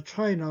that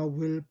China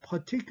will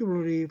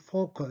particularly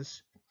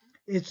focus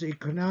its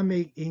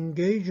economic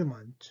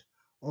engagement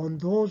on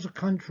those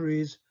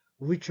countries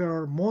which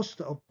are most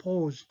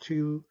opposed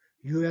to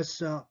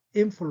U.S.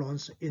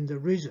 Influence in the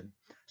region,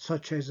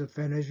 such as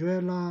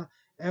Venezuela,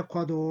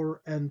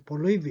 Ecuador, and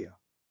Bolivia.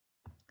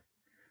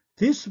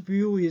 This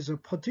view is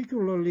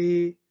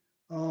particularly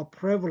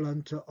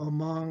prevalent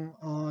among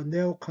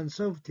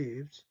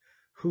neoconservatives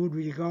who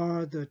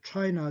regard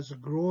China's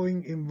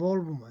growing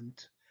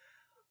involvement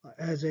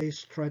as a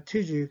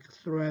strategic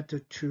threat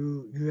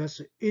to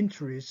U.S.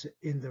 interests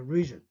in the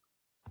region.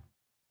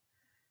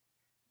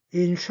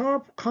 In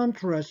sharp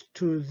contrast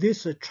to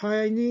this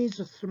Chinese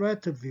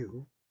threat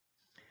view,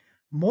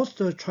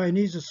 most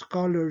Chinese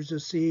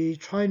scholars see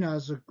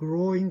China's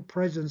growing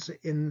presence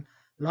in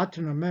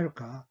Latin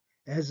America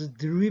as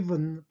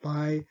driven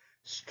by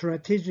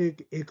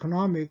strategic,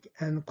 economic,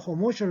 and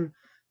commercial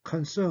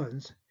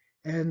concerns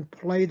and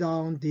play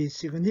down the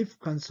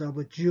significance of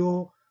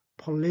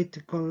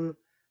geopolitical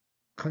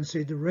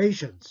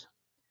considerations.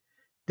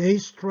 They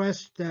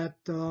stress that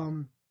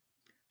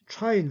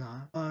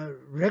China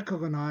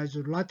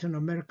recognizes Latin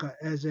America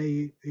as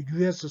a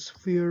U.S.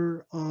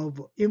 sphere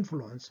of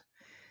influence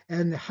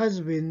and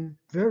has been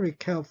very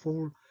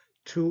careful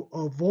to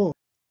avoid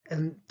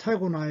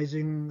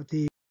antagonizing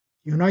the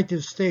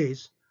United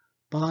States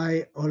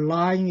by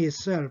allying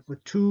itself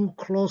too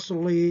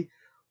closely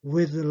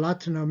with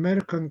Latin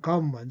American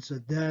governments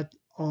that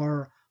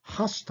are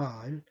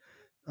hostile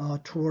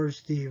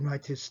towards the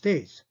United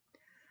States.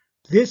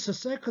 This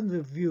second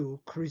view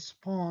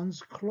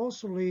corresponds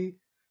closely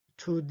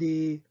to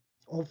the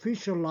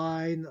official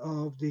line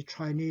of the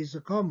Chinese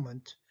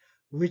government,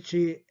 which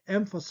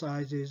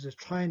emphasizes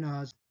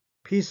China's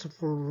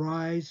peaceful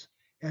rise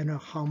and a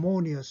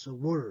harmonious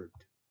world.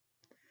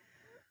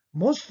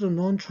 Most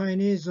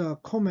non-Chinese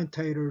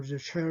commentators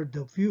share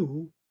the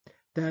view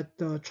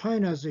that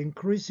China's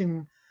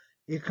increasing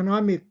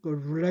economic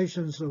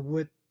relations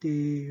with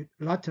the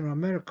Latin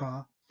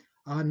America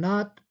are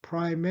not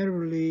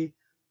primarily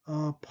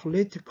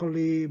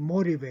politically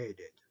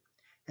motivated,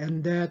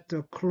 and that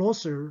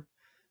closer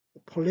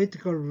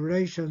political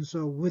relations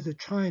with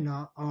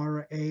China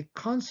are a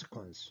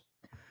consequence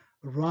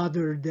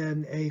rather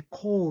than a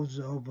cause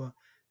of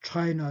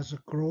China's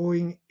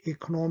growing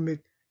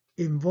economic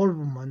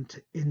involvement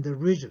in the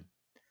region.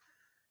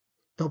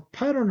 The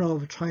pattern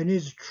of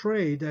Chinese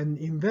trade and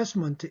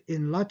investment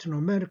in Latin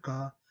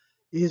America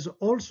is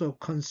also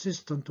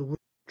consistent with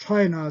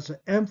China's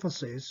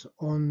emphasis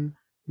on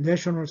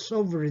national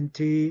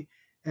sovereignty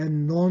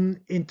and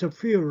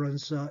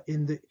non-interference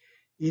in the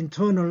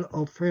internal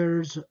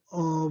affairs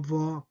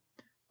of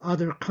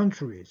other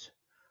countries,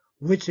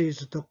 which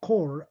is the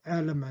core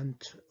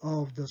element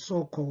of the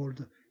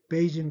so-called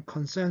Beijing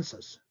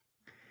Consensus.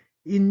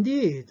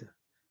 Indeed,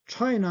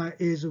 China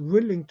is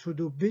willing to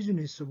do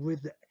business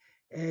with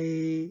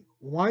a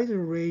wide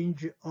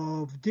range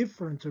of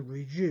different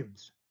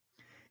regimes.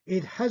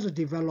 It has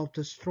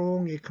developed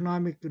strong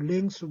economic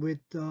links with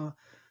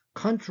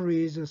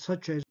countries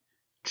such as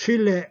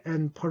Chile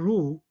and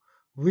Peru,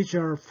 which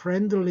are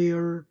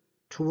friendlier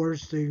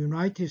towards the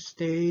United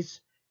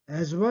States,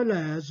 as well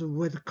as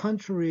with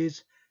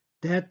countries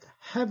that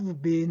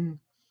have been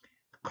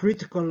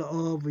critical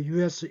of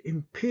U.S.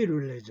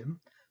 imperialism,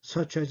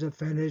 such as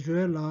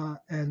Venezuela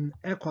and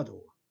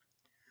Ecuador.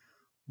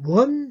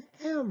 One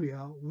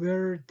area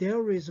where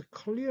there is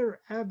clear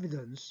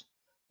evidence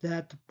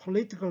that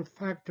political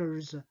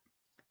factors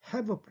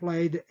have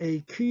played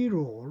a key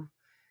role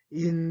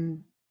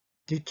in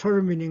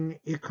determining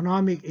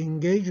economic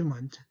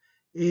engagement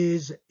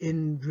is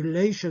in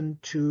relation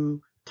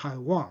to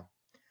Taiwan.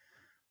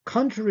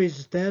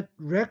 Countries that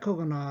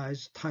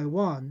recognize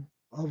Taiwan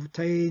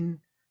obtain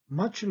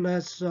much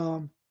less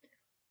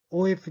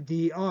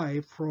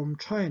OFDI from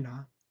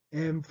China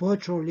and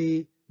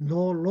virtually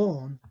no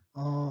loan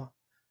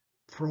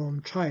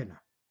from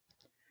China.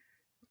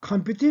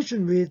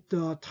 Competition with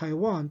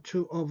Taiwan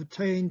to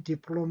obtain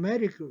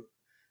diplomatic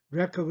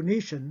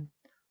recognition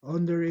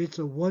under its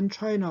One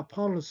China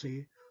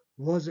policy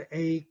was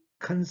a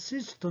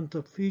consistent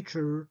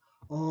feature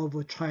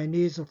of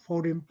Chinese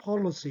foreign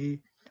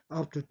policy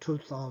after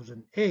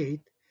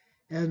 2008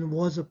 and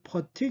was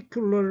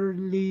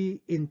particularly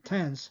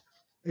intense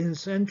in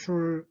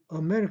Central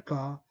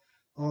America,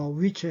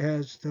 which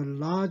has the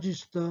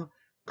largest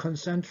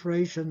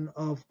concentration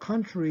of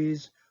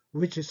countries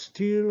which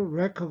still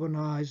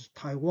recognize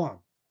Taiwan.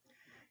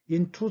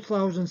 In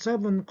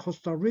 2007,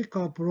 Costa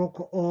Rica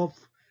broke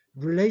off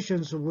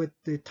relations with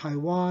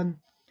Taiwan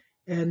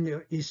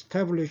and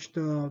established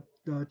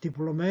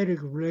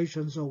diplomatic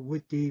relations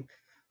with the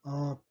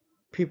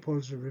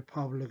People's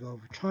Republic of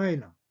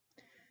China.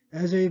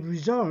 As a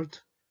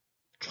result,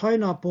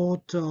 China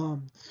bought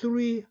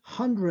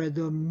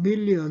 $300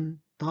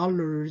 million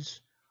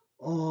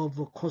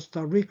of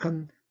Costa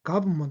Rican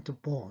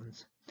government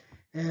bonds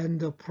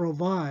and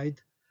provide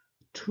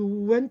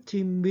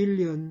 $20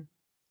 million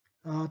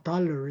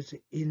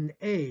in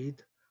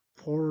aid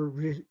for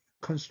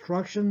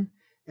reconstruction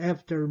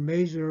after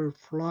major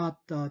flood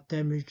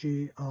damage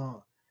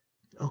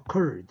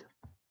occurred.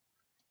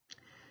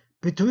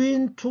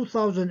 Between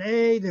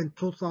 2008 and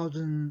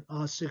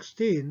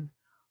 2016,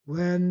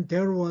 when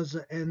there was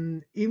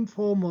an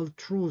informal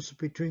truce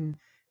between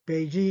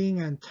Beijing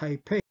and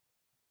Taipei,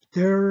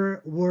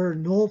 there were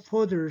no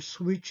further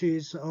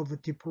switches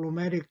of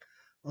diplomatic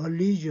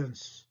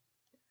allegiance.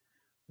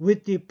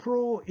 With the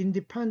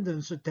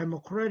pro-independence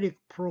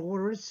Democratic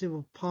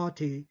Progressive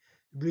Party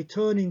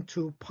returning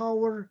to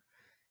power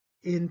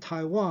in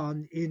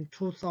Taiwan in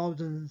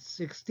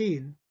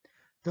 2016,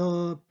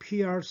 the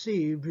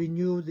PRC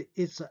renewed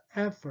its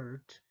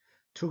effort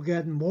to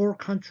get more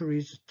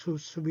countries to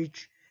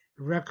switch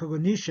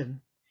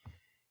recognition,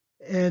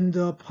 and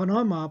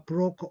Panama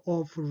broke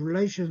off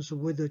relations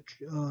with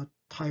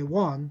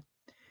Taiwan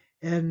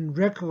and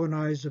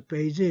recognized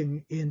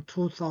Beijing in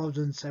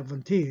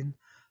 2017,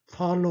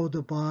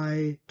 followed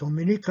by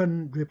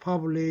Dominican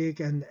Republic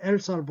and El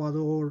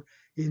Salvador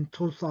in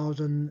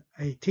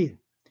 2018.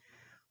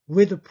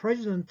 With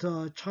President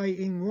Tsai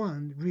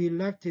Ing-wen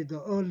re-elected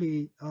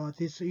early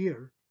this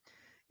year,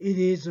 it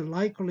is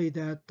likely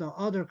that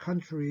other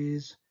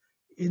countries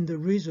in the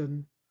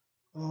region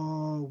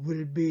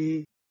will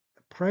be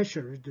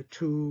pressured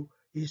to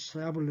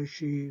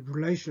establish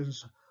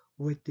relations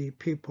with the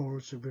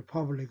People's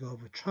Republic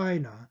of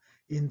China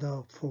in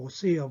the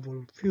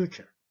foreseeable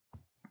future.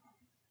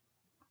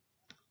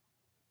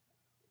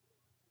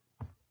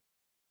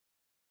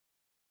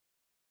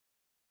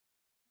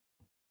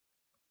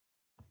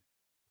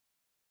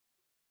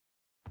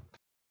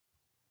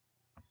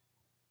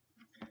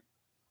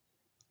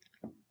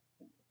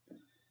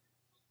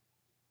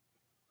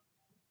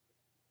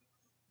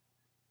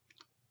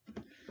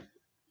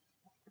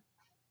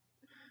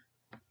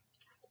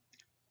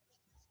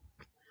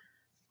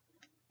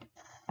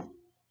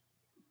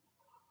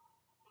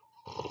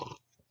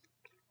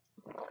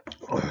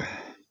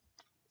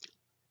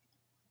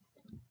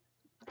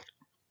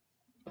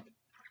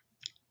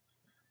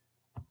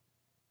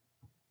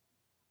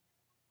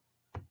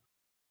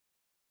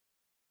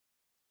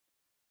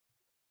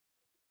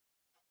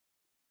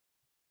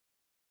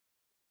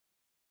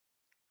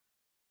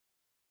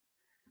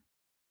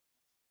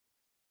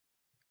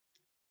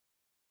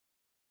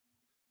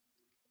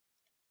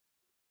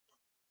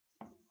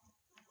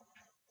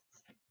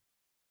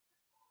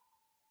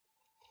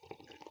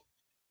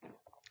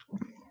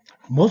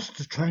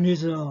 Most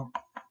Chinese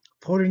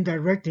foreign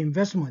direct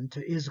investment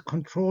is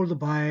controlled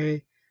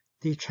by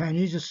the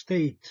Chinese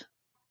state.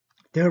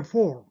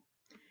 Therefore,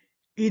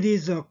 it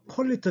is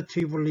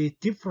qualitatively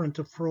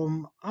different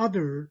from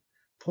other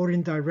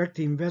foreign direct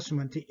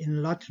investment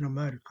in Latin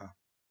America.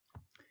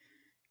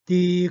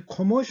 The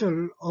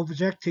commercial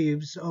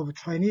objectives of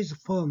Chinese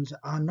firms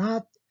are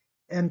not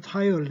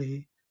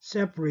entirely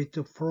separate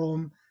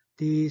from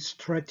the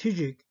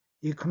strategic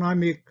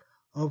economic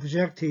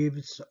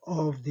objectives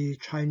of the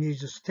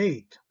Chinese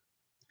state.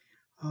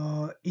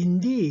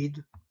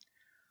 Indeed,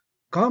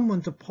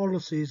 government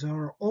policies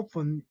are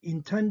often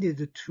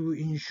intended to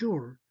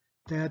ensure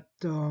that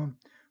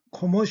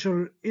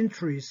commercial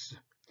interests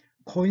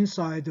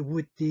coincide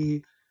with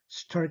the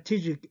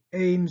strategic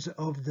aims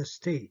of the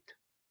state.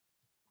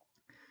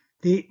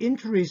 The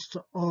interests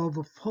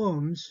of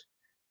firms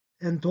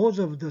and those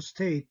of the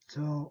state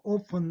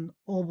often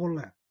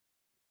overlap.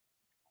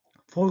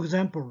 For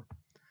example,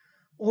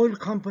 oil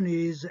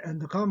companies and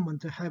the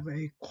government have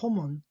a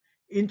common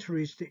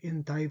interest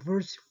in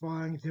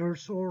diversifying their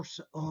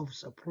source of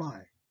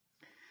supply.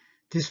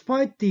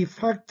 Despite the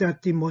fact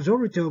that the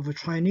majority of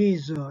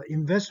Chinese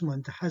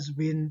investment has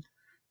been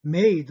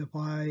made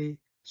by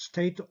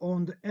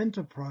state-owned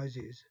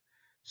enterprises,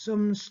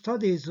 Some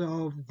studies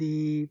of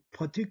the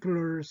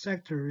particular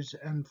sectors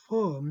and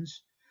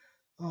firms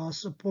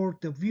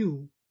support the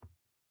view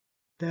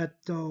that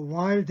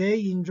while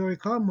they enjoy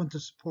government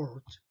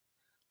support,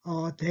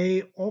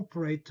 they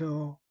operate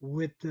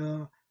with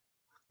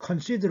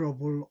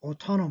considerable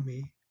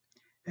autonomy,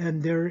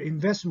 and their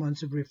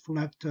investments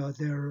reflect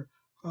their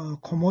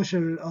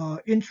commercial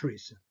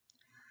interests.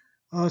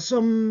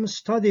 Some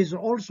studies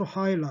also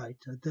highlight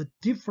the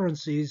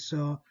differences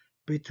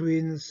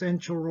between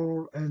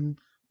central and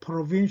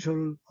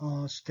provincial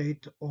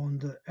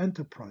state-owned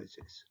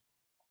enterprises.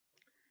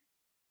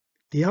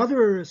 The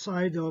other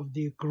side of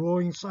the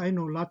growing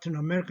Sino-Latin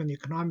American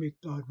economic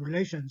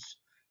relations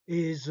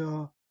is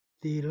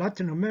the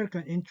Latin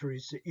American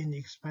interest in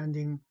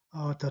expanding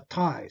the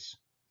ties.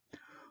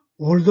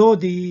 Although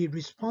the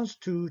response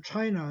to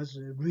China's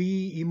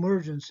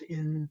re-emergence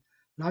in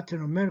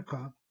Latin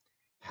America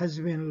has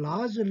been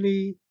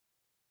largely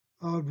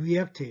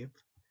reactive,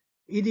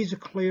 it is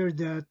clear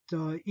that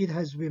it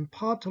has been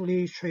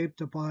partly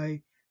shaped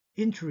by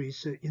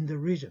interests in the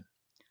region.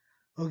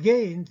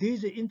 Again,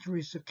 these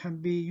interests can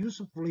be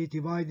usefully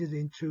divided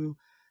into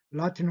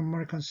Latin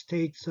American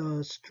states'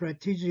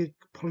 strategic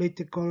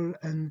political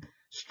and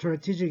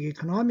strategic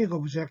economic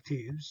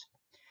objectives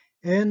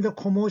and the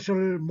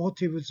commercial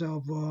motives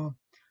of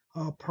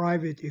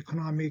private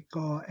economic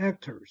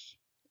actors.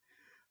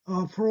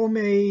 From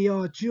a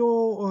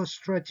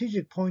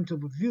geostrategic point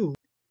of view,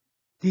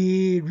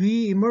 the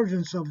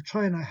re-emergence of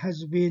China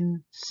has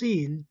been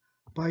seen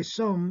by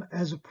some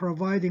as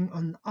providing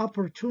an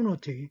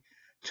opportunity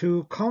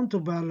to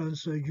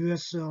counterbalance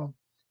US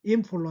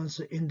influence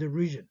in the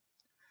region.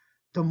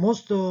 The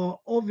most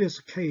obvious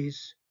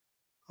case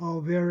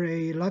where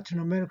a Latin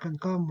American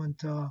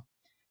government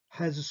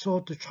has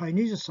sought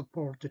Chinese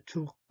support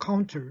to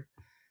counter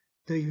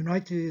the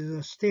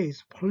United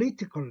States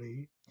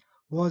politically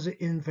was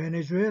in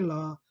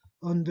Venezuela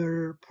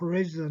under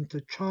President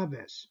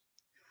Chavez.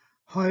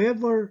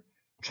 However,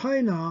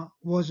 China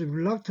was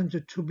reluctant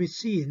to be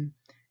seen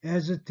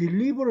as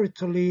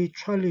deliberately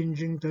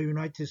challenging the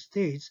United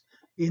States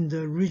in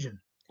the region.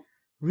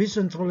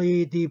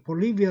 Recently, the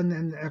Bolivian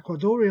and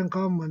Ecuadorian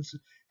governments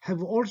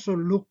have also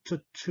looked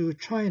to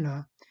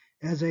China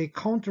as a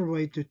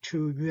counterweight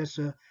to US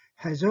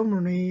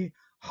hegemony.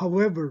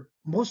 However,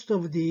 most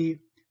of the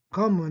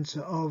governments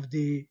of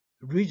the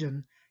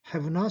region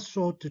have not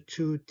sought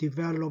to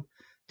develop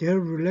their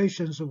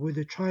relations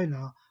with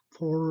China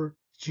for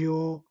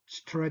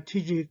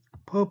geostrategic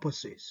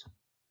purposes.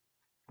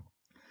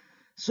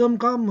 Some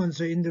governments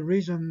in the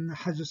region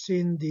have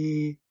seen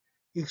the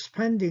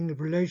expanding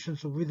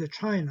relations with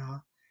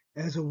China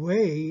as a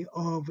way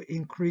of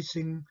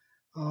increasing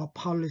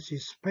policy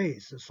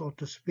space, so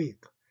to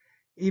speak.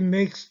 It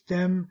makes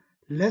them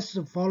less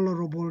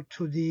vulnerable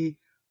to the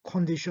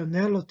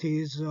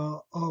conditionalities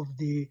of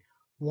the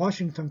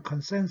Washington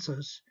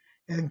consensus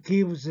and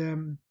gives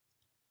them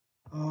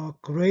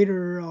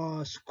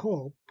greater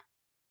scope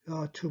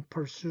to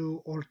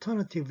pursue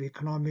alternative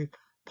economic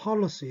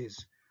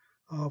policies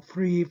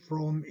free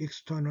from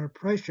external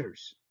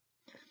pressures.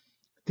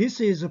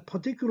 This is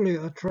particularly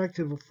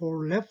attractive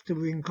for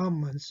left-wing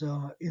governments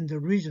in the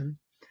region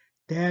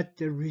that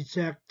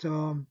reject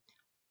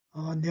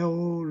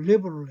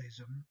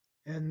neoliberalism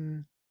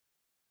and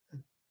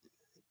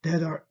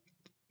that are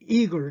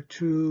eager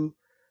to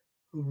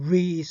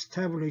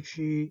re-establish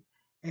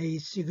a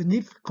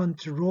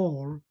significant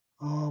role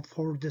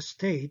for the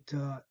state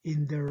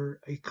in their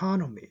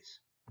economies.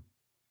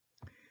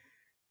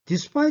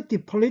 Despite the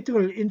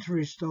political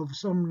interest of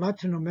some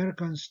Latin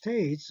American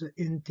states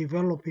in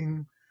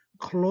developing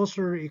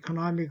closer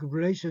economic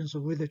relations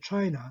with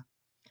China,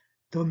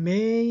 the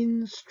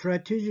main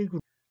strategic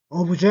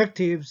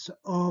objectives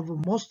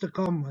of most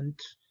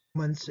governments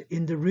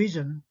in the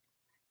region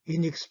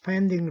in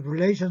expanding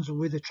relations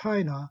with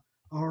China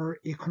are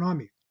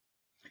economic.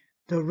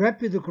 The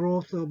rapid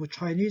growth of the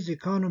Chinese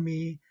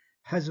economy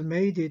has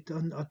made it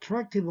an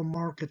attractive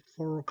market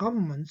for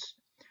governments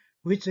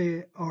which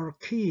are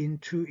keen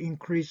to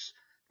increase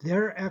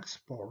their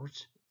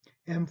exports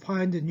and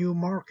find new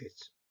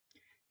markets.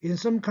 In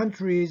some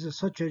countries,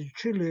 such as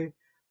Chile,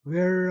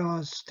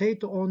 where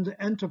state-owned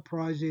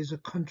enterprises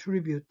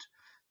contribute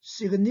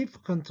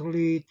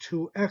significantly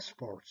to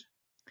exports,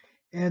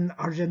 and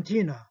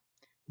Argentina,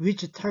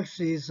 which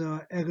taxes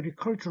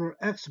agricultural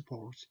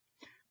exports,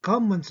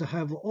 governments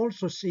have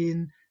also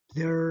seen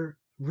their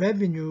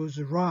revenues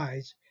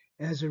rise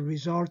as a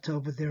result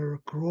of their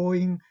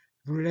growing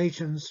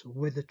relations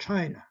with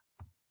China.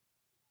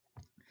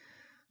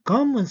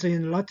 Governments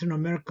in Latin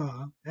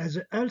America, as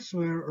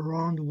elsewhere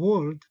around the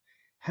world,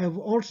 have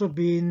also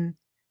been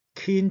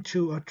keen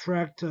to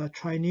attract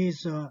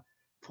Chinese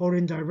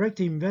foreign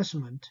direct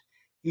investment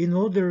in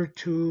order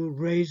to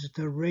raise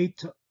the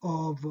rate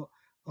of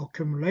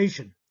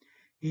accumulation.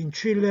 In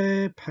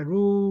Chile,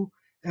 Peru,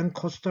 and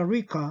Costa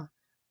Rica,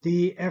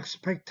 the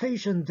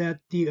expectation that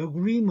the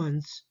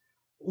agreements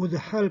would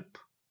help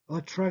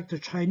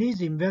attract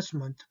Chinese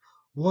investment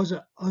was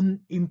an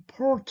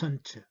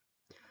important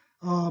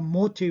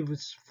motive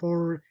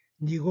for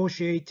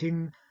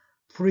negotiating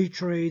free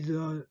trade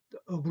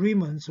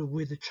agreements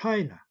with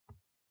China.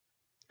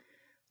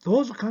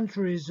 Those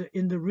countries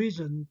in the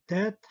region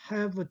that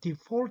have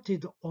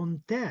defaulted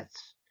on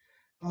debts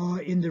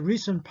in the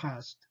recent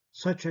past,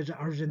 such as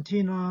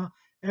Argentina,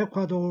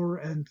 Ecuador,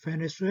 and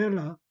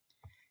Venezuela,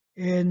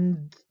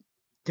 and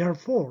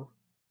therefore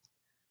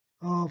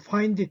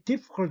find it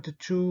difficult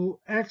to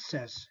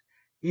access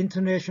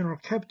international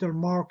capital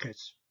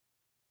markets,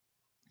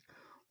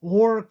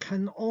 or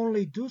can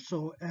only do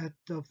so at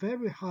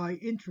very high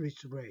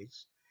interest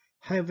rates,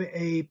 have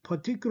a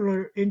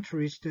particular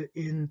interest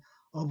in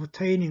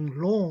obtaining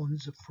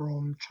loans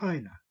from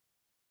China.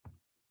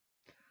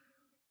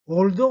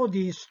 Although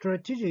the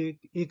strategic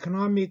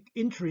economic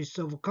interests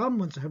of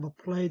governments have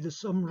played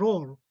some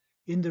role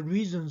in the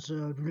region's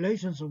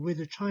relations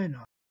with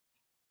China,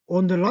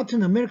 on the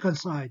Latin American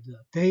side,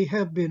 they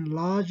have been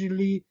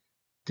largely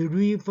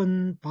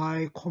driven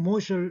by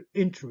commercial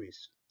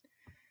interests.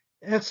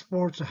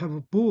 Exports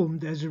have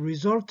boomed as a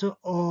result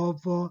of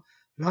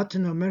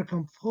Latin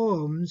American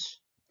firms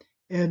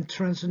and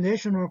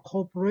transnational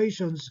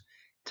corporations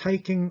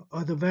taking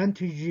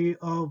advantage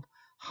of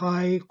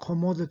high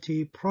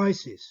commodity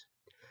prices.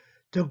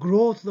 The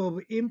growth of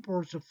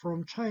imports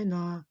from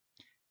China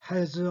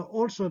has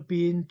also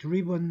been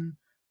driven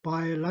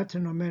by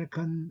Latin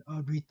American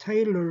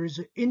retailers'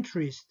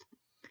 interest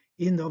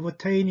in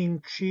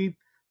obtaining cheap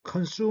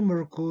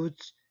consumer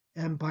goods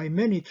and by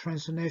many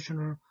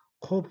transnational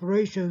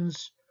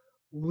corporations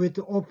with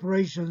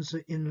operations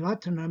in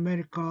Latin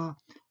America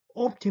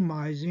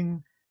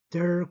optimizing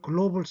their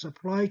global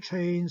supply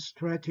chain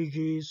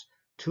strategies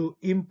to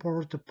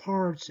import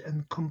parts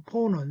and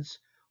components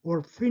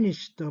or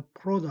finished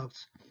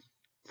products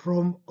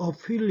from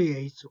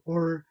affiliates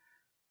or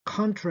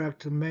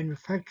contract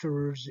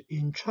manufacturers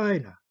in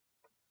China.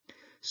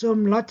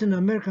 Some Latin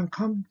American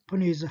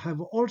companies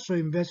have also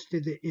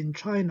invested in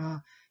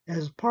China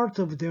as part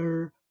of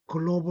their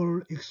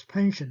global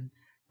expansion,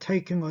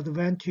 taking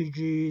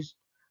advantages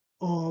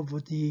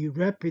of the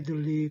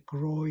rapidly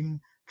growing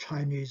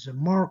Chinese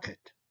market.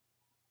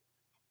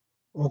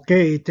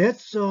 Okay,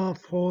 that's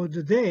for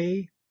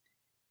today.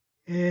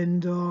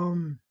 And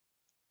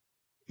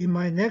in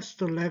my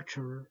next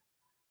lecture,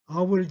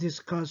 I will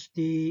discuss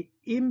the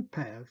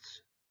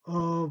impacts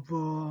of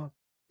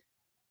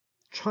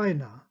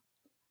China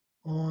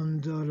on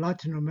the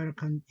Latin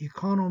American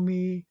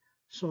economy,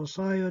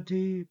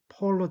 society,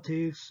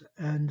 politics,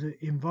 and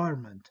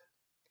environment.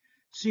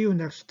 See you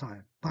next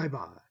time.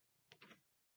 Bye-bye.